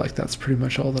I feel like that's pretty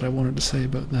much all that I wanted to say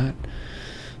about that.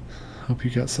 Hope you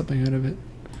got something out of it.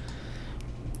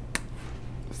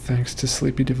 thanks to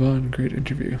Sleepy Devon. Great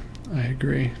interview. I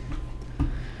agree.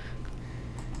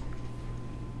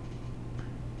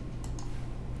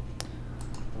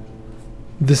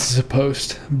 This is a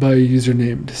post by a user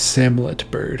named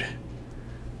SamletBird.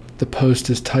 The post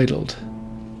is titled,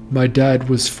 "My Dad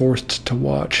Was Forced to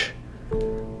Watch."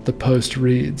 The post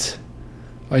reads,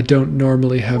 "I don't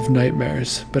normally have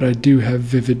nightmares, but I do have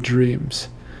vivid dreams.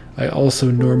 I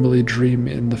also normally dream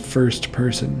in the first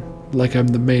person, like I'm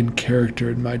the main character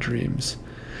in my dreams.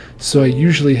 So I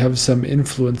usually have some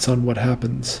influence on what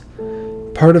happens.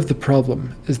 Part of the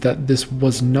problem is that this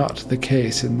was not the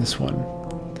case in this one.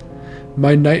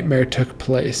 My nightmare took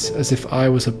place as if I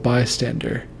was a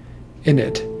bystander. In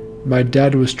it, my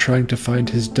dad was trying to find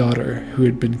his daughter who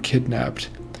had been kidnapped.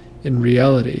 In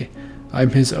reality,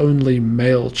 I'm his only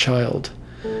male child,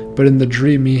 but in the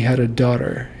dream he had a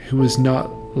daughter who was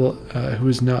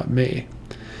not me.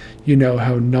 You know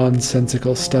how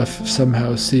nonsensical stuff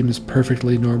somehow seems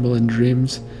perfectly normal in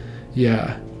dreams?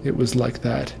 Yeah, it was like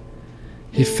that.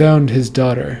 He found his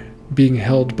daughter, being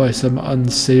held by some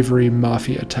unsavory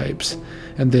mafia types,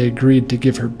 and they agreed to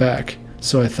give her back,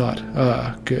 so I thought,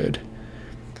 good.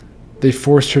 They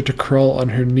forced her to crawl on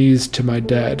her knees to my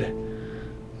dad.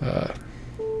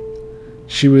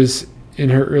 She was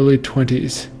in her early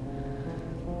 20s.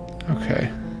 Okay.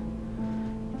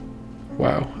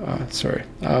 Wow, sorry.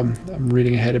 I'm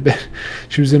reading ahead a bit.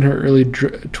 She was in her early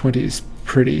 20s,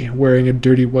 pretty, wearing a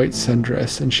dirty white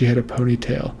sundress, and she had a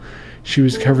ponytail. She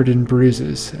was covered in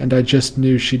bruises, and I just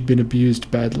knew she'd been abused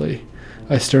badly.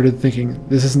 I started thinking,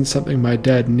 this isn't something my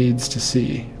dad needs to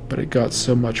see, but it got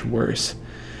so much worse.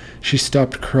 She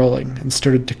stopped crawling and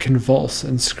started to convulse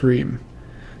and scream.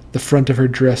 The front of her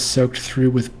dress soaked through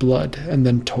with blood and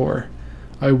then tore.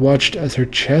 I watched as her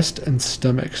chest and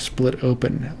stomach split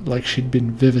open like she'd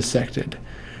been vivisected.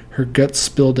 Her guts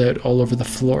spilled out all over the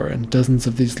floor, and dozens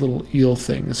of these little eel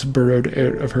things burrowed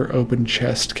out of her open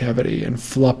chest cavity and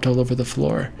flopped all over the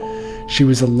floor. She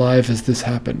was alive as this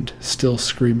happened, still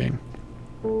screaming.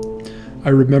 I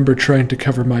remember trying to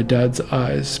cover my dad's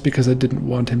eyes because I didn't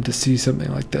want him to see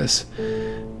something like this.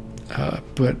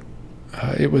 But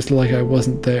it was like I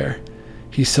wasn't there.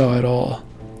 He saw it all.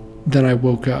 Then I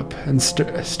woke up and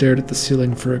stared at the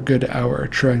ceiling for a good hour,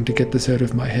 trying to get this out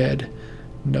of my head.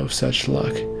 No such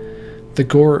luck. The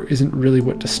gore isn't really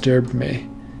what disturbed me.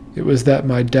 It was that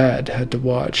my dad had to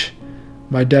watch.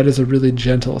 My dad is a really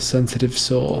gentle, sensitive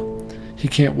soul. He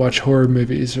can't watch horror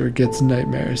movies or gets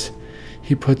nightmares.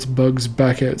 He puts bugs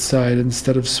back outside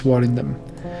instead of swatting them.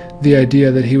 The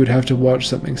idea that he would have to watch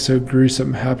something so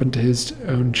gruesome happen to his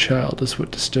own child is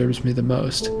what disturbs me the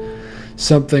most.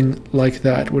 Something like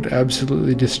that would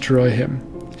absolutely destroy him.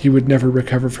 He would never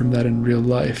recover from that in real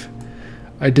life.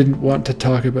 I didn't want to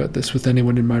talk about this with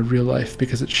anyone in my real life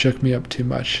because it shook me up too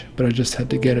much, but I just had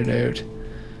to get it out.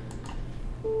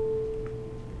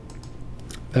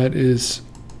 That is...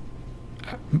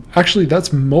 Actually,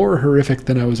 that's more horrific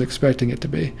than I was expecting it to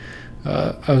be.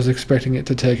 I was expecting it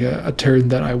to take a turn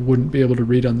that I wouldn't be able to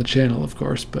read on the channel, of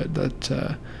course, but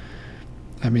that...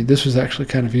 I mean, this was actually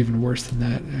kind of even worse than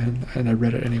that, and I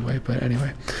read it anyway, but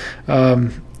anyway.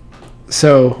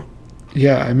 So...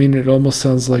 Yeah, I mean, it almost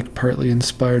sounds like partly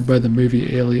inspired by the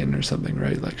movie Alien or something,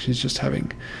 right? Like she's just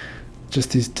having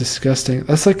just these disgusting...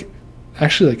 That's like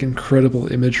actually like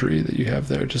incredible imagery that you have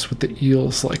there, just with the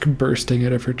eels like bursting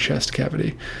out of her chest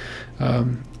cavity.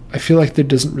 I feel like there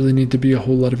doesn't really need to be a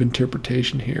whole lot of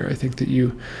interpretation here. I think that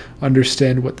you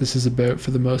understand what this is about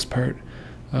for the most part.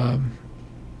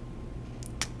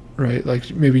 Right?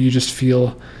 Like maybe you just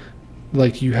feel...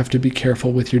 like you have to be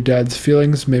careful with your dad's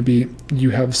feelings. Maybe you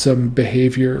have some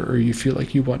behavior, or you feel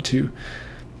like you want to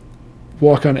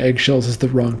walk on eggshells is the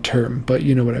wrong term, but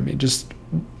you know what I mean. Just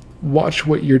watch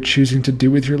what you're choosing to do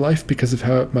with your life because of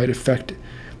how it might affect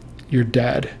your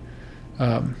dad.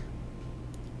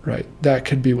 Right. That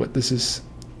could be what this is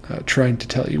trying to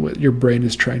tell you, what your brain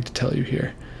is trying to tell you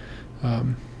here.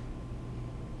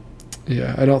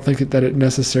 Yeah, I don't think that it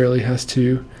necessarily has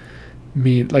to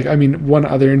mean, like, I mean, one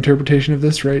other interpretation of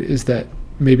this, right, is that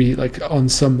maybe like on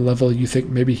some level you think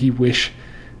maybe he wish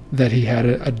that he had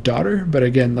a daughter, but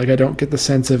again, like I don't get the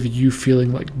sense of you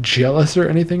feeling like jealous or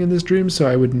anything in this dream, so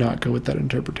I would not go with that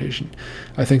interpretation.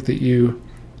 I think that you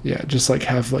just like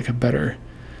have like a better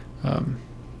I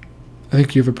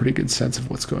think you have a pretty good sense of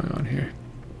what's going on here.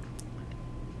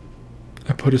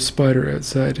 I put a spider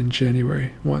outside in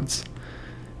January once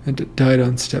and it died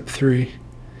on step 3.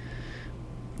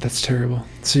 That's terrible.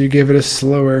 So you gave it a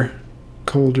slower,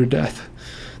 colder death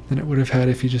than it would have had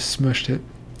if you just smushed it.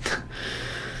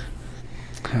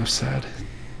 How sad.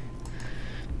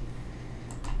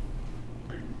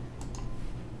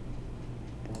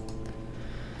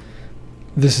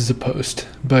 This is a post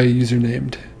by a user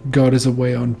named God is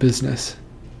Away on Business.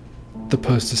 The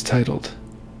post is titled,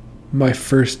 My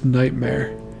First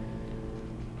Nightmare.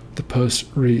 The post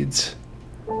reads,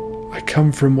 I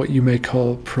come from what you may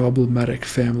call problematic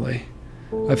family.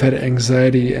 I've had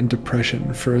anxiety and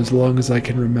depression for as long as I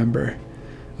can remember.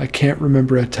 I can't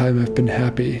remember a time I've been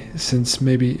happy since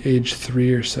maybe age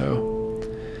 3 or so.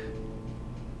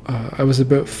 I was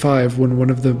about 5 when one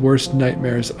of the worst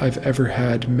nightmares I've ever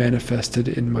had manifested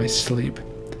in my sleep.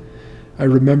 I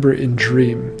remember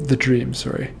the dream.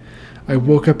 I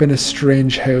woke up in a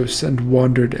strange house and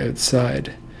wandered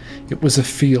outside. It was a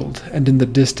field, and in the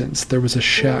distance there was a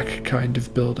shack kind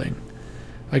of building.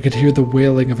 I could hear the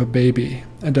wailing of a baby,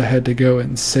 and I had to go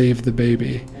and save the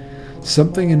baby.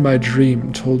 Something in my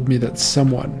dream told me that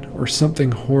someone or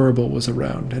something horrible was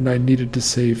around, and I needed to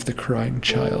save the crying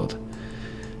child.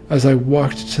 As I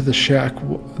walked to the shack,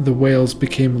 the wails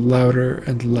became louder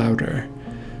and louder.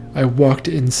 I walked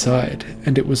inside,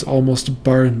 and it was almost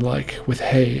barn-like, with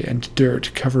hay and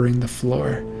dirt covering the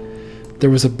floor. There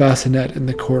was a bassinet in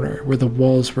the corner where the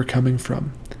walls were coming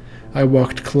from. I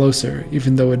walked closer,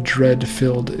 even though a dread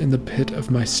filled in the pit of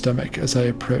my stomach as I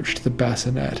approached the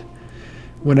bassinet.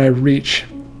 When I reached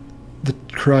the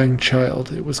crying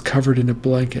child, it was covered in a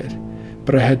blanket,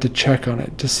 but I had to check on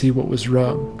it to see what was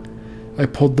wrong. I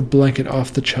pulled the blanket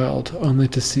off the child, only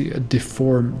to see a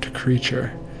deformed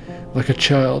creature, like a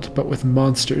child but with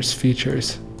monster's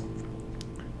features.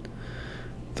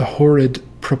 The horrid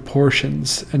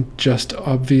proportions, and just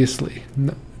obviously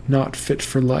not fit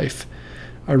for life.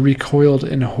 I recoiled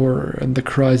in horror, and the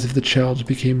cries of the child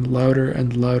became louder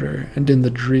and louder, and in the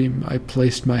dream I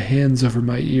placed my hands over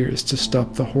my ears to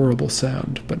stop the horrible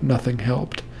sound, but nothing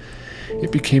helped.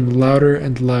 It became louder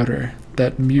and louder.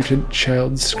 That mutant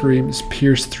child's screams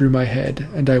pierced through my head,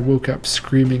 and I woke up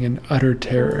screaming in utter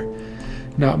terror.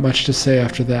 Not much to say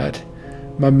after that.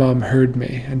 My mom heard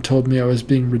me and told me I was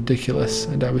being ridiculous,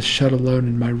 and I was shut alone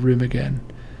in my room again.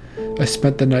 I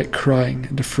spent the night crying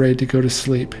and afraid to go to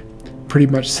sleep. Pretty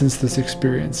much since this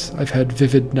experience, I've had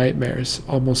vivid nightmares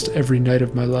almost every night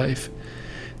of my life.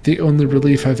 The only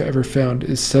relief I've ever found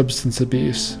is substance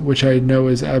abuse, which I know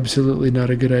is absolutely not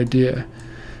a good idea.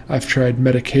 I've tried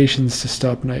medications to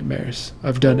stop nightmares.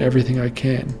 I've done everything I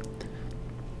can.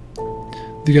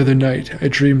 The other night, I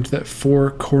dreamed that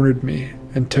 4 cornered me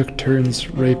and took turns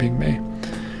raping me.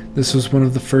 This was one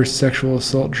of the first sexual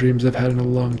assault dreams I've had in a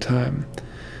long time.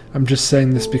 I'm just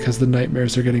saying this because the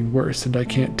nightmares are getting worse and I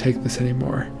can't take this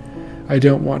anymore. I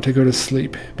don't want to go to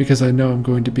sleep because I know I'm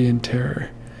going to be in terror.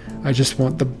 I just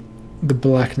want the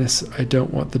blackness. I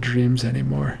don't want the dreams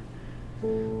anymore.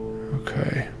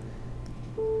 Okay.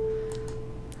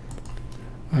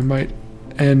 I might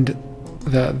end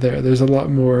that there. There's a lot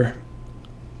more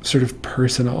sort of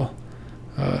personal,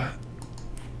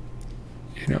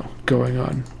 going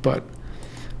on. But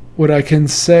what I can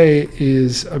say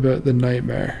is about the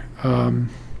nightmare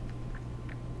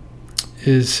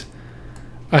is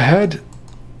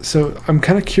so I'm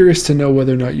kind of curious to know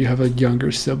whether or not you have a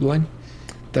younger sibling.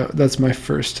 That's my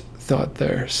first thought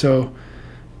there. So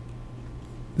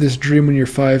this dream when you're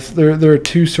 5, there are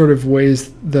 2 sort of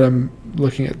ways that I'm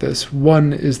looking at this.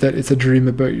 One is that it's a dream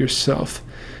about yourself,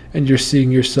 and you're seeing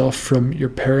yourself from your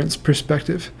parents'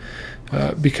 perspective,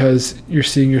 because you're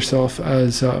seeing yourself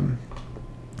as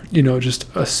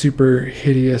just a super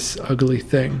hideous, ugly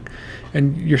thing,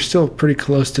 and you're still pretty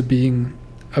close to being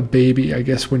a baby, I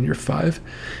guess, when you're 5,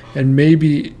 and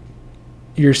maybe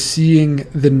you're seeing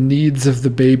the needs of the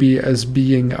baby as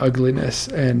being ugliness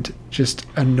and just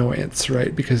annoyance,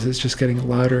 right? Because it's just getting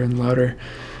louder and louder,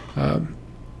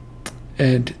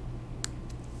 and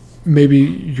maybe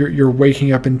you're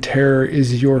waking up in terror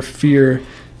is your fear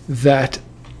that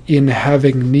in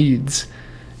having needs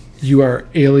you are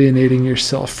alienating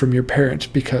yourself from your parent,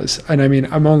 and I mean,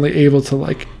 I'm only able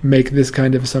to make this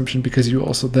kind of assumption because you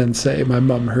also then say my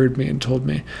mom heard me and told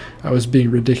me I was being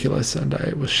ridiculous and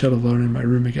I was shut alone in my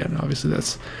room again. Obviously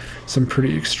that's some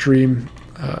pretty extreme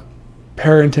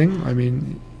parenting. I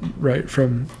mean, right,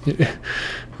 from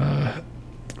a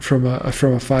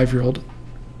 5-year-old.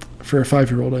 For a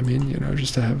 5-year-old, I mean,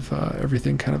 just to have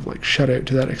everything kind of shut out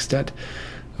to that extent.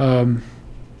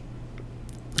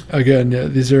 Again, yeah,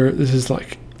 this is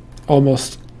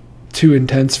almost too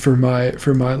intense for my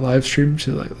live stream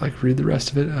to read the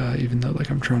rest of it, even though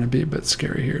I'm trying to be a bit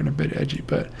scary here and a bit edgy.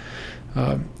 But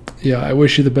yeah, I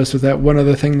wish you the best with that. One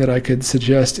other thing that I could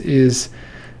suggest is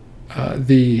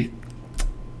the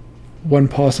one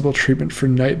possible treatment for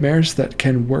nightmares that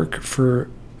can work for,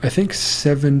 I think,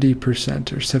 70%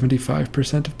 or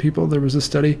 75% of people. There was a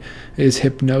study, is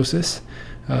hypnosis.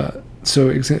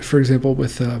 So, for example,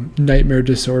 with nightmare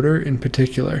disorder in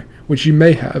particular, which you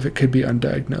may have, it could be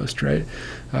undiagnosed,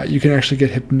 right? You can actually get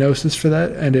hypnosis for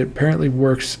that, and it apparently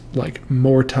works like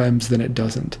more times than it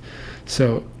doesn't.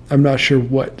 So I'm not sure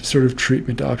what sort of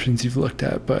treatment options you've looked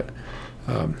at, but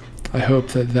I hope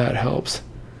that helps.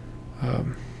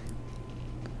 Um,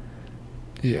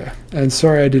 yeah, and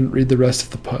sorry I didn't read the rest of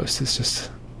the post. It's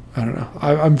just I don't know.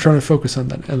 I'm trying to focus on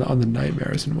the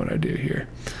nightmares and what I do here.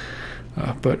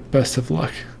 But best of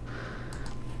luck.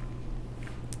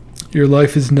 Your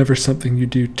life is never something you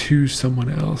do to someone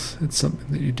else. It's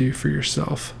something that you do for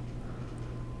yourself.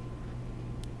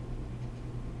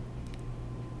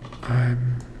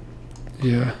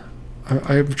 Yeah.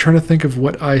 I'm trying to think of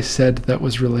what I said that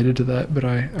was related to that, but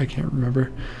I can't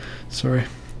remember. Sorry.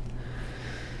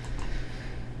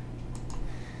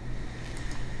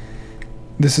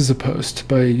 This is a post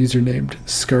by a user named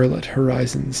Scarlet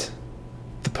Horizons.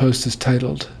 The post is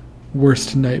titled,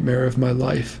 Worst Nightmare of My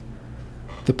Life.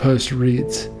 The post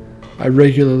reads, I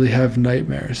regularly have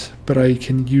nightmares, but I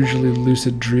can usually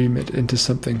lucid dream it into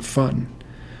something fun.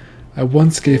 I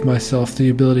once gave myself the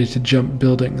ability to jump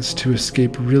buildings to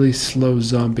escape really slow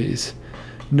zombies.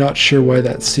 Not sure why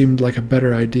that seemed like a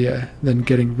better idea than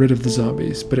getting rid of the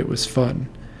zombies, but it was fun.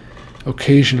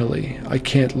 Occasionally, I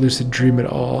can't lucid dream at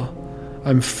all.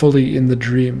 I'm fully in the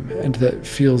dream, and that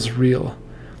feels real.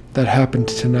 That happened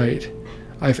tonight.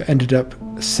 I've ended up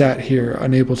sat here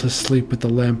unable to sleep with the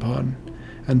lamp on,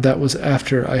 and that was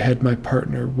after I had my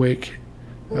partner wake.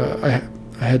 I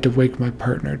had to wake my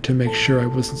partner to make sure I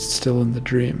wasn't still in the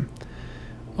dream.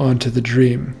 On to the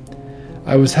dream.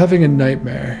 I was having a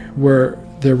nightmare where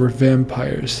there were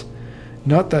vampires.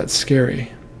 Not that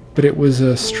scary, but it was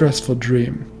a stressful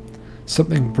dream.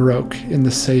 Something broke in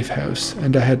the safe house,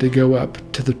 and I had to go up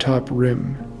to the top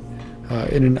room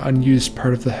in an unused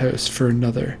part of the house for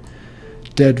another.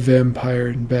 Dead vampire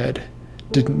in bed.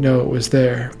 Didn't know it was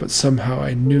there, but somehow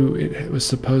I knew it was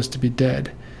supposed to be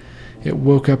dead. It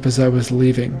woke up as I was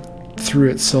leaving, threw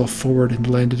itself forward and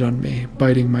landed on me,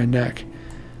 biting my neck.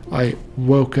 I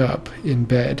woke up in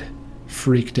bed,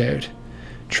 freaked out.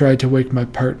 Tried to wake my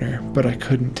partner, but I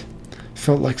couldn't.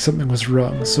 Felt like something was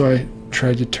wrong, so I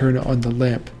tried to turn on the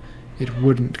lamp. It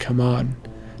wouldn't come on.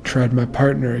 Tried my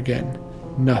partner again.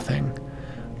 Nothing.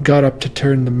 Got up to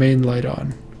turn the main light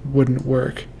on. Wouldn't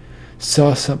work.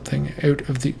 Saw something out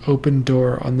of the open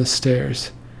door on the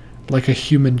stairs. Like a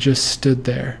human just stood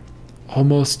there.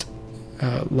 Almost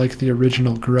like the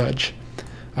original Grudge.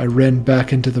 I ran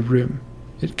back into the room.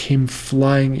 It came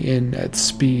flying in at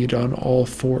speed on all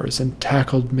fours and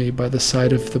tackled me by the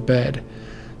side of the bed.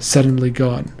 Suddenly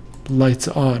gone. Lights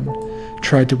on.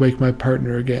 Tried to wake my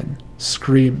partner again.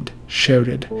 Screamed.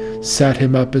 Shouted. Sat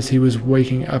him up as he was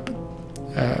waking up.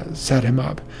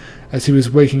 As he was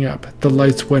waking up, the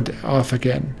lights went off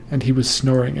again, and he was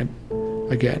snoring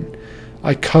again.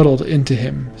 I cuddled into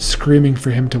him, screaming for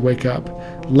him to wake up.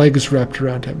 Legs wrapped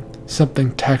around him.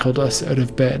 Something tackled us out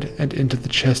of bed and into the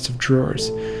chest of drawers.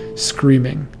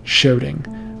 Screaming, shouting.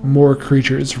 More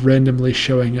creatures randomly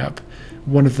showing up.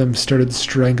 One of them started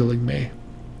strangling me.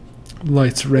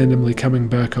 Lights randomly coming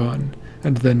back on,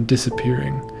 and then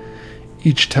disappearing.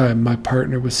 Each time my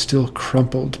partner was still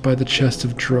crumpled by the chest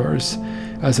of drawers.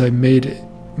 As I made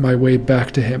my way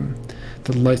back to him,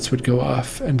 the lights would go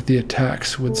off and the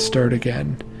attacks would start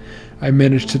again. I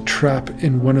managed to trap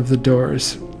in one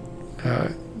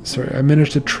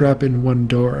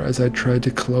door as I tried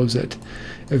to close it,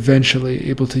 eventually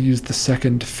able to use the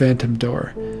second phantom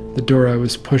door. The door I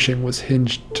was pushing was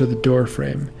hinged to the door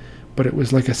frame, but it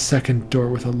was like a second door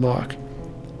with a lock.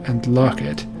 And lock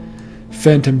it.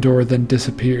 Phantom door then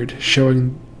disappeared,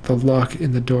 showing the lock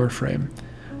in the door frame.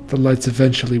 The lights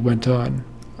eventually went on.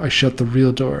 I shut the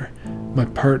real door. My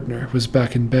partner was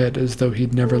back in bed as though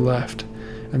he'd never left,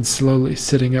 and slowly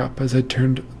sitting up as I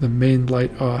turned the main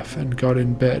light off and got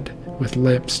in bed, with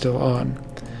lamp still on.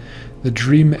 The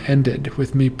dream ended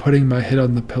with me putting my head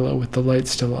on the pillow with the light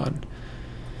still on.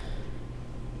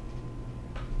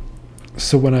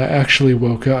 So when I actually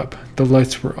woke up, the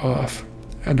lights were off,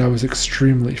 and I was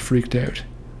extremely freaked out.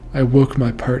 I woke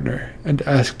my partner and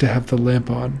asked to have the lamp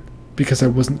on, because I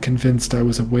wasn't convinced I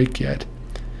was awake yet.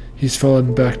 He's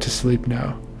fallen back to sleep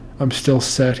now. I'm still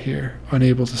sat here,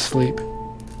 unable to sleep.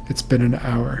 It's been an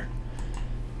hour.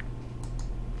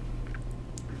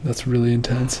 That's really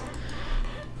intense.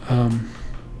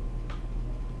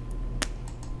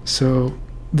 So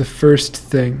the first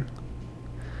thing,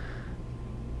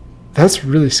 that's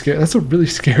really scary. That's a really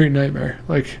scary nightmare.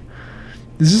 Like,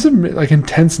 this is some like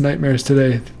intense nightmares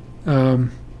today.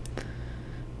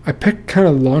 I picked kind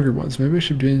of longer ones. Maybe I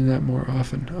should be doing that more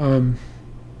often.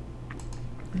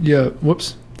 Yeah,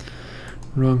 whoops.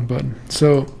 Wrong button.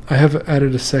 So I have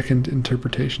added a second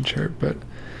interpretation chart, but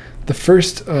the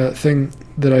first thing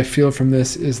that I feel from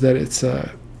this is that it's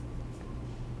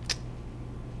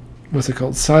what's it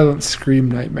called? Silent scream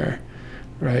nightmare,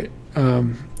 right?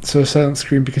 So a silent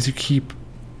scream because you keep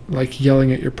like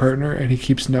yelling at your partner and he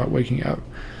keeps not waking up.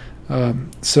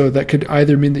 So that could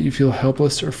either mean that you feel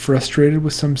helpless or frustrated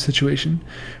with some situation,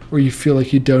 or you feel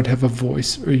like you don't have a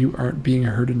voice or you aren't being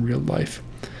heard in real life.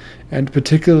 And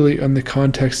particularly in the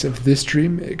context of this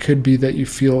dream, it could be that you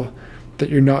feel that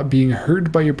you're not being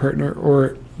heard by your partner,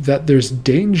 or that there's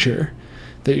danger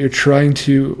that you're trying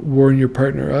to warn your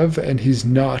partner of, and he's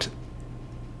not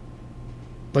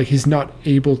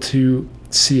able to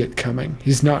see it coming.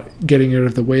 He's not getting out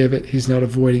of the way of it. He's not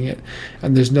avoiding it.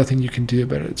 And there's nothing you can do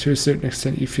about it. To a certain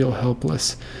extent, you feel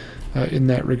helpless in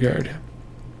that regard.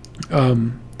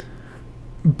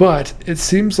 But it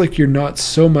seems like you're not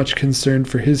so much concerned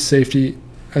for his safety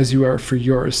as you are for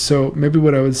yours. So maybe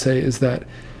what I would say is that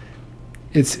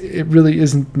it really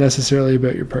isn't necessarily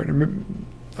about your partner.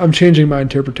 I'm changing my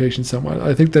interpretation somewhat.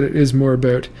 I think that it is more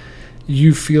about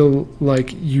you feel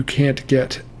like you can't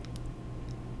get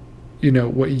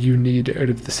what you need out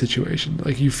of the situation.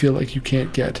 Like you feel like you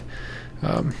can't get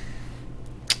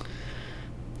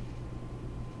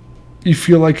you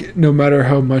feel like no matter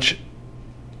how much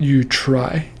you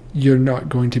try, you're not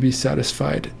going to be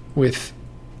satisfied with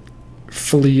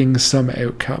fleeing some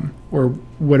outcome or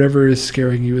whatever is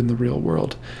scaring you in the real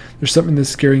world. There's something that's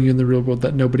scaring you in the real world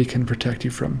that nobody can protect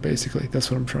you from, basically.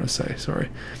 That's what I'm trying to say. Sorry.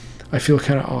 I feel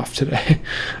kind of off today.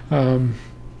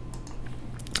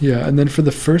 Yeah, and then for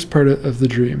the first part of the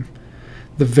dream,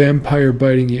 the vampire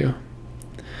biting you,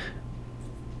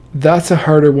 that's a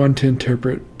harder one to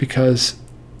interpret because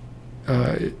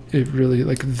it really,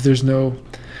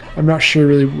 I'm not sure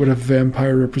really what a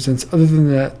vampire represents, other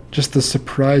than that, just the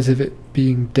surprise of it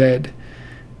being dead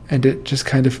and it just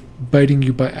kind of biting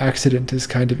you by accident is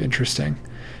kind of interesting.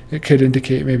 It could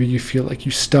indicate maybe you feel like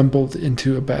you stumbled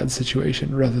into a bad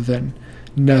situation rather than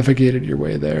navigated your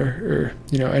way there,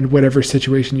 or and whatever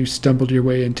situation you stumbled your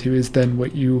way into is then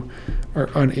what you are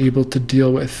unable to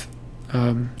deal with,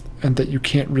 and that you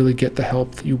can't really get the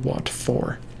help that you want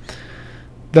for.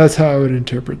 That's how I would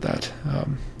interpret that.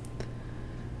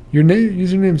 Your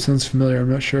username sounds familiar.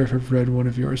 I'm not sure if I've read one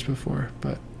of yours before,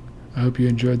 but I hope you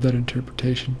enjoyed that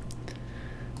interpretation.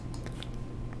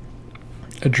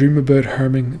 A dream about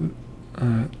harming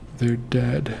their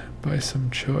dad by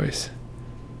some choice.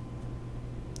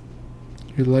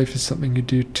 Your life is something you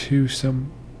do to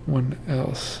someone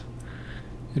else.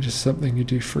 It is something you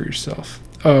do for yourself.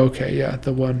 Oh, okay, yeah,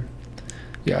 the one.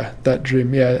 Yeah, that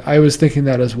dream. Yeah, I was thinking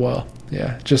that as well.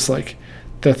 Yeah, just like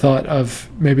the thought of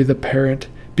maybe the parent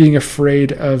being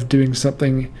afraid of doing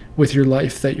something with your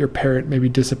life that your parent maybe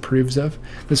disapproves of.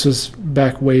 This was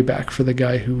way back for the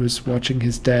guy who was watching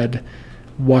his dad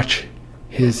watch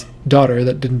his daughter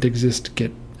that didn't exist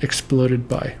get exploded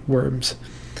by worms.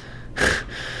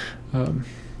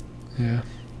 Yeah.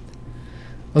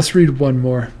 Let's read one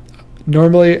more.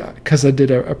 Normally, because I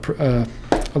did a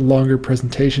longer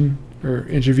presentation or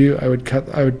interview, I would kind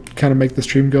of make the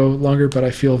stream go longer, but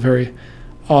I feel very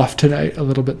off tonight, a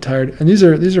little bit tired. And these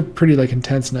are pretty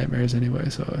intense nightmares anyway,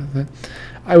 so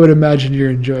I would imagine you're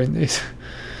enjoying these.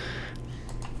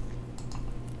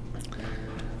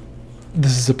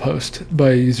 This is a post by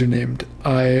a user named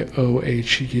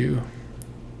IOHU.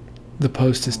 The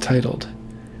post is titled,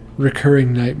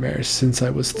 "Recurring Nightmares Since I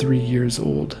Was 3 years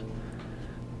old."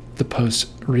 The post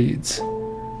reads,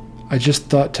 "I just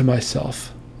thought to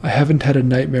myself, I haven't had a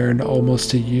nightmare in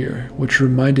almost a year, which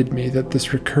reminded me that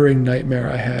this recurring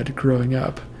nightmare I had growing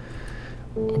up.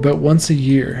 About once a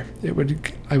year,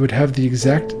 I would have the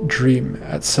exact dream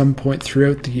at some point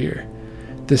throughout the year.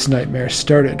 This nightmare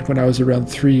started when I was around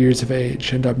 3 years of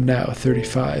age, and I'm now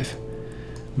 35.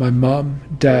 My mom,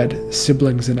 dad,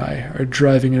 siblings, and I are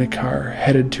driving in a car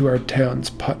headed to our town's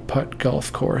putt-putt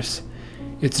golf course.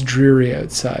 It's dreary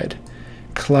outside,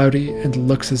 cloudy, and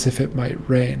looks as if it might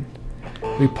rain.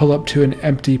 We pull up to an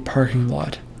empty parking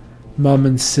lot. Mom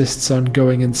insists on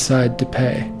going inside to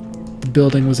pay. The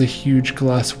building was a huge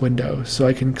glass window, so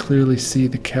I can clearly see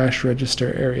the cash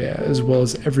register area as well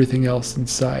as everything else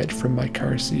inside from my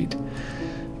car seat.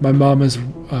 My mom is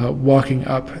walking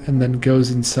up and then goes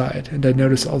inside, and I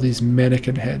notice all these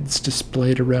mannequin heads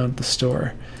displayed around the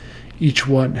store, each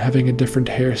one having a different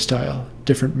hairstyle,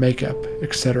 different makeup,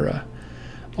 etc.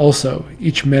 Also,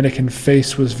 each mannequin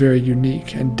face was very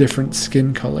unique and different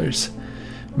skin colors.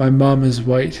 My mom is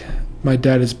white, my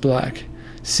dad is black.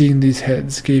 Seeing these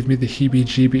heads gave me the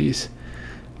heebie-jeebies.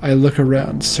 I look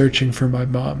around, searching for my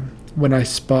mom. when I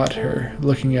spot her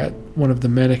looking at one of the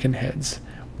mannequin heads,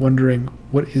 wondering,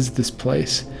 what is this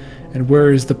place? And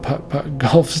where is the putt-putt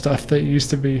golf stuff that used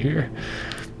to be here?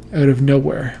 Out of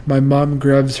nowhere, my mom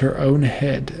grabs her own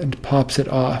head and pops it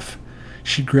off.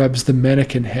 She grabs the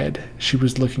mannequin head she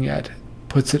was looking at,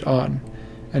 puts it on,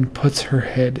 and puts her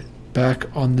head back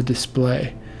on the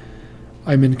display.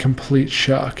 I'm in complete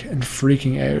shock and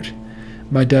freaking out.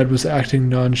 My dad was acting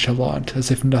nonchalant,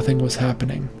 as if nothing was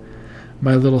happening.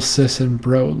 My little sis and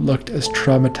bro looked as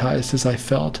traumatized as I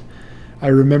felt. I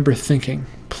remember thinking,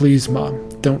 please, Mom,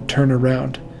 don't turn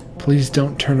around. Please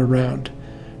don't turn around.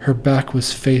 Her back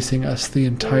was facing us the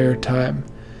entire time.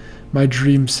 My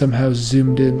dream somehow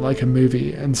zoomed in like a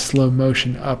movie and slow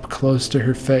motion up close to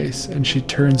her face, and she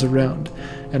turns around,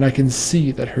 and I can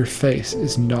see that her face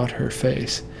is not her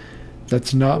face.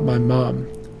 That's not my mom.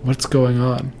 What's going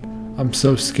on? I'm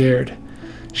so scared.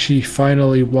 She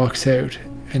finally walks out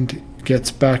and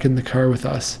gets back in the car with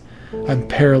us. I'm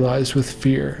paralyzed with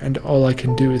fear, and all I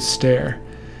can do is stare.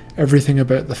 Everything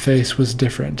about the face was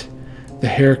different. The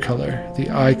hair color, the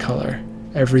eye color,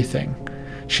 everything.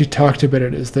 She talked about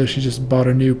it as though she just bought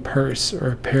a new purse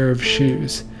or a pair of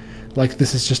shoes, like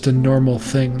this is just a normal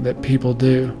thing that people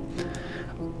do.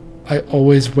 I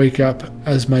always wake up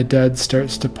as my dad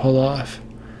starts to pull off.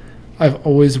 I've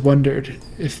always wondered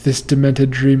if this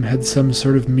demented dream had some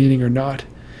sort of meaning or not.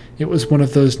 It was one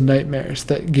of those nightmares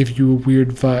that give you a weird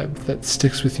vibe that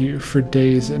sticks with you for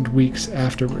days and weeks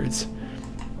afterwards.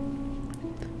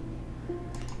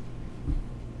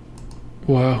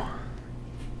 Wow.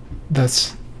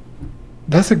 That's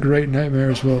a great nightmare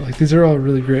as well. Like, these are all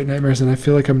really great nightmares, and I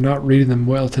feel like I'm not reading them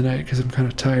well tonight because I'm kind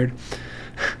of tired.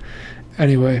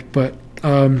 Anyway, but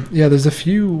yeah, there's a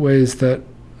few ways that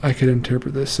I could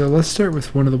interpret this. So let's start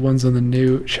with one of the ones on the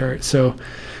new chart. So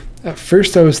at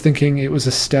first I was thinking it was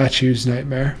a statue's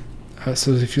nightmare.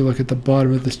 So if you look at the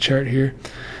bottom of this chart here,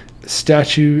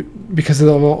 statue, because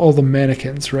of all the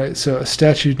mannequins, right? So a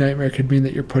statue nightmare could mean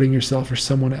that you're putting yourself or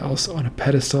someone else on a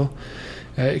pedestal.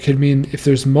 It could mean if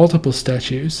there's multiple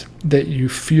statues that you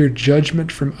fear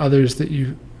judgment from others that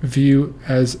you view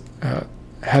as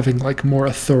having like more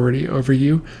authority over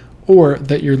you, or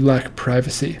that you lack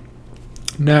privacy.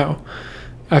 Now,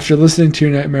 after listening to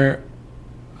your nightmare,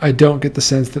 I don't get the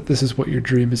sense that this is what your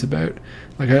dream is about.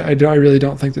 Like, I really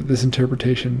don't think that this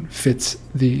interpretation fits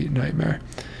the nightmare.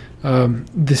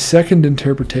 The second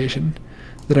interpretation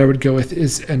that I would go with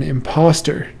is an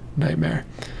imposter nightmare.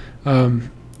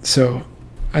 So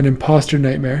an imposter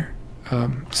nightmare.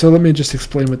 So let me just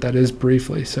explain what that is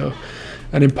briefly. So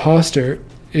an imposter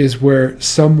is where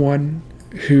someone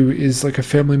who is like a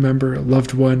family member, a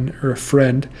loved one, or a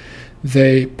friend,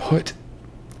 you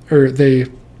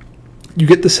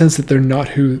get the sense that they're not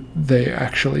who they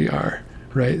actually are,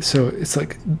 right? So it's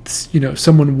like,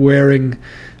 someone wearing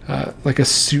like a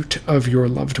suit of your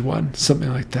loved one, something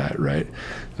like that, right?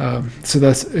 So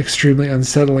that's extremely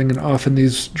unsettling, and often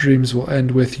these dreams will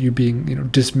end with you being,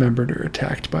 dismembered or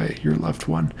attacked by your loved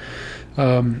one.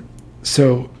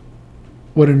 So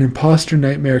what an imposter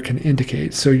nightmare can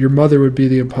indicate, so your mother would be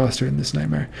the imposter in this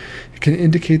nightmare, it can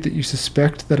indicate that you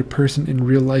suspect that a person in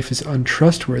real life is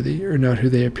untrustworthy or not who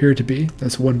they appear to be.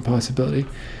 That's one possibility.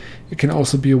 It can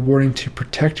also be a warning to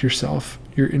protect yourself,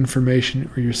 your information,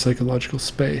 or your psychological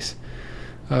space.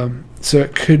 So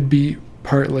it could be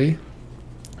partly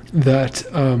that,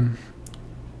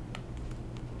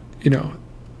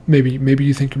 maybe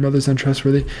you think your mother's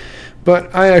untrustworthy,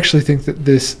 but I actually think that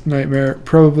this nightmare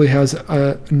probably has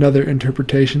another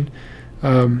interpretation,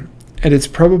 and it's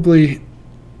probably,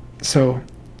 so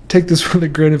take this with a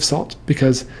grain of salt,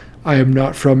 because I am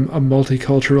not from a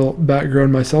multicultural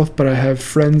background myself, but I have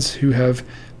friends who have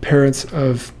parents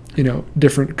of,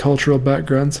 different cultural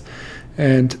backgrounds,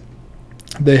 and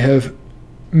they have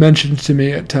mentioned to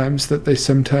me at times that they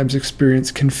sometimes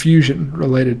experience confusion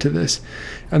related to this.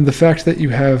 And the fact that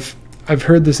I've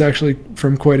heard this actually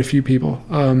from quite a few people.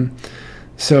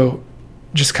 So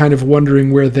just kind of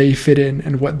wondering where they fit in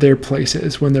and what their place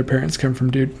is when their parents come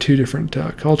from two different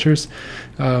cultures.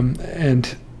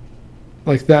 And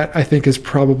like that, I think, is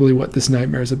probably what this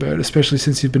nightmare is about, especially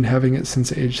since you've been having it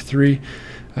since age 3.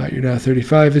 You're now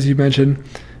 35, as you mentioned.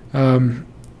 There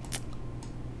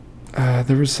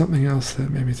was something else that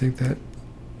made me think that.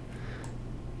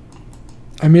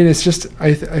 I mean, it's just,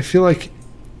 I feel like,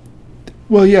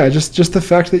 well, yeah, just the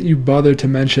fact that you bothered to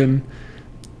mention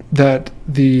that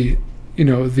the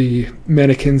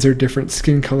mannequins are different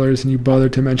skin colors, and you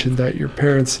bothered to mention that your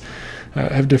parents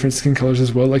have different skin colors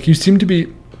as well. Like, you seem to be,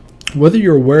 whether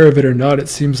you're aware of it or not, it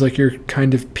seems like you're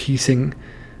kind of piecing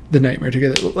the nightmare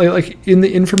together. Like in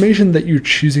the information that you're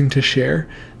choosing to share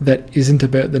that isn't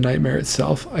about the nightmare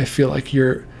itself, I feel like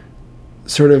you're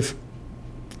sort of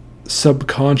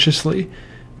subconsciously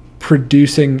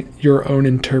producing your own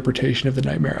interpretation of the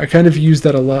nightmare. I kind of use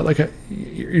that a lot. Like,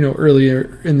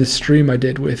 earlier in the stream I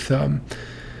did with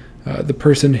the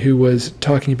person who was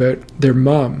talking about their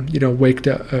mom, waked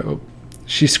up.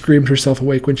 She screamed herself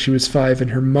awake when she was 5,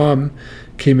 and her mom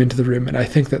came into the room. And I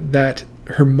think that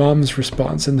her mom's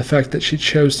response and the fact that she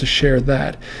chose to share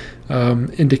that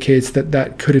indicates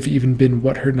that could have even been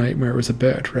what her nightmare was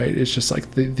about, right? It's just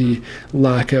like the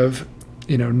lack of,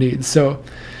 needs. So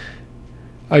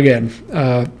again,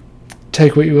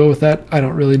 take what you will with that. I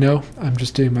don't really know. I'm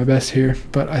just doing my best here,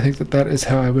 but I think that is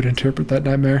how I would interpret that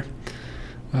nightmare.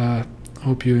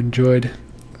 Hope you enjoyed.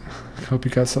 Hope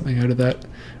you got something out of that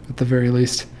at the very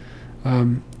least.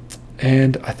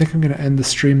 And I think I'm going to end the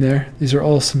stream there. These are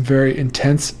all some very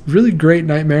intense, really great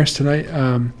nightmares tonight,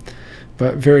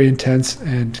 but very intense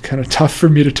and kind of tough for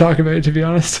me to talk about, to be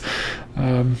honest.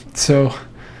 So,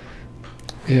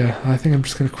 yeah, I think I'm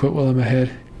just going to quit while I'm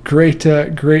ahead. Great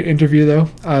interview, though.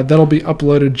 That'll be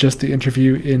uploaded, just the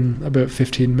interview, in about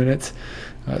 15 minutes,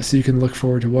 so you can look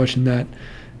forward to watching that.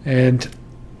 And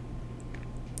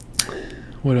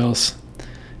what else?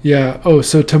 Yeah,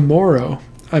 so tomorrow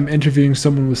I'm interviewing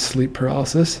someone with sleep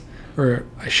paralysis, or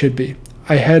I should be.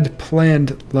 I had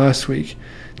planned last week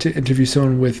to interview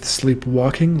someone with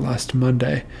sleepwalking last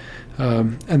Monday,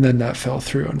 and then that fell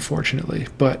through, unfortunately.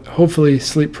 But hopefully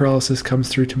sleep paralysis comes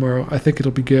through tomorrow. I think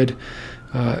it'll be good.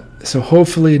 So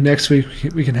hopefully next week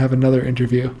we can have another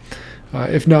interview.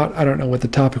 If not, I don't know what the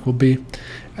topic will be.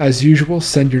 As usual,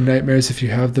 send your nightmares, if you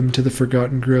have them, to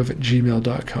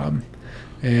theforgottengrove@gmail.com.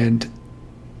 And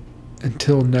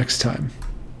until next time,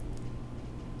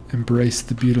 embrace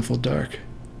the beautiful dark.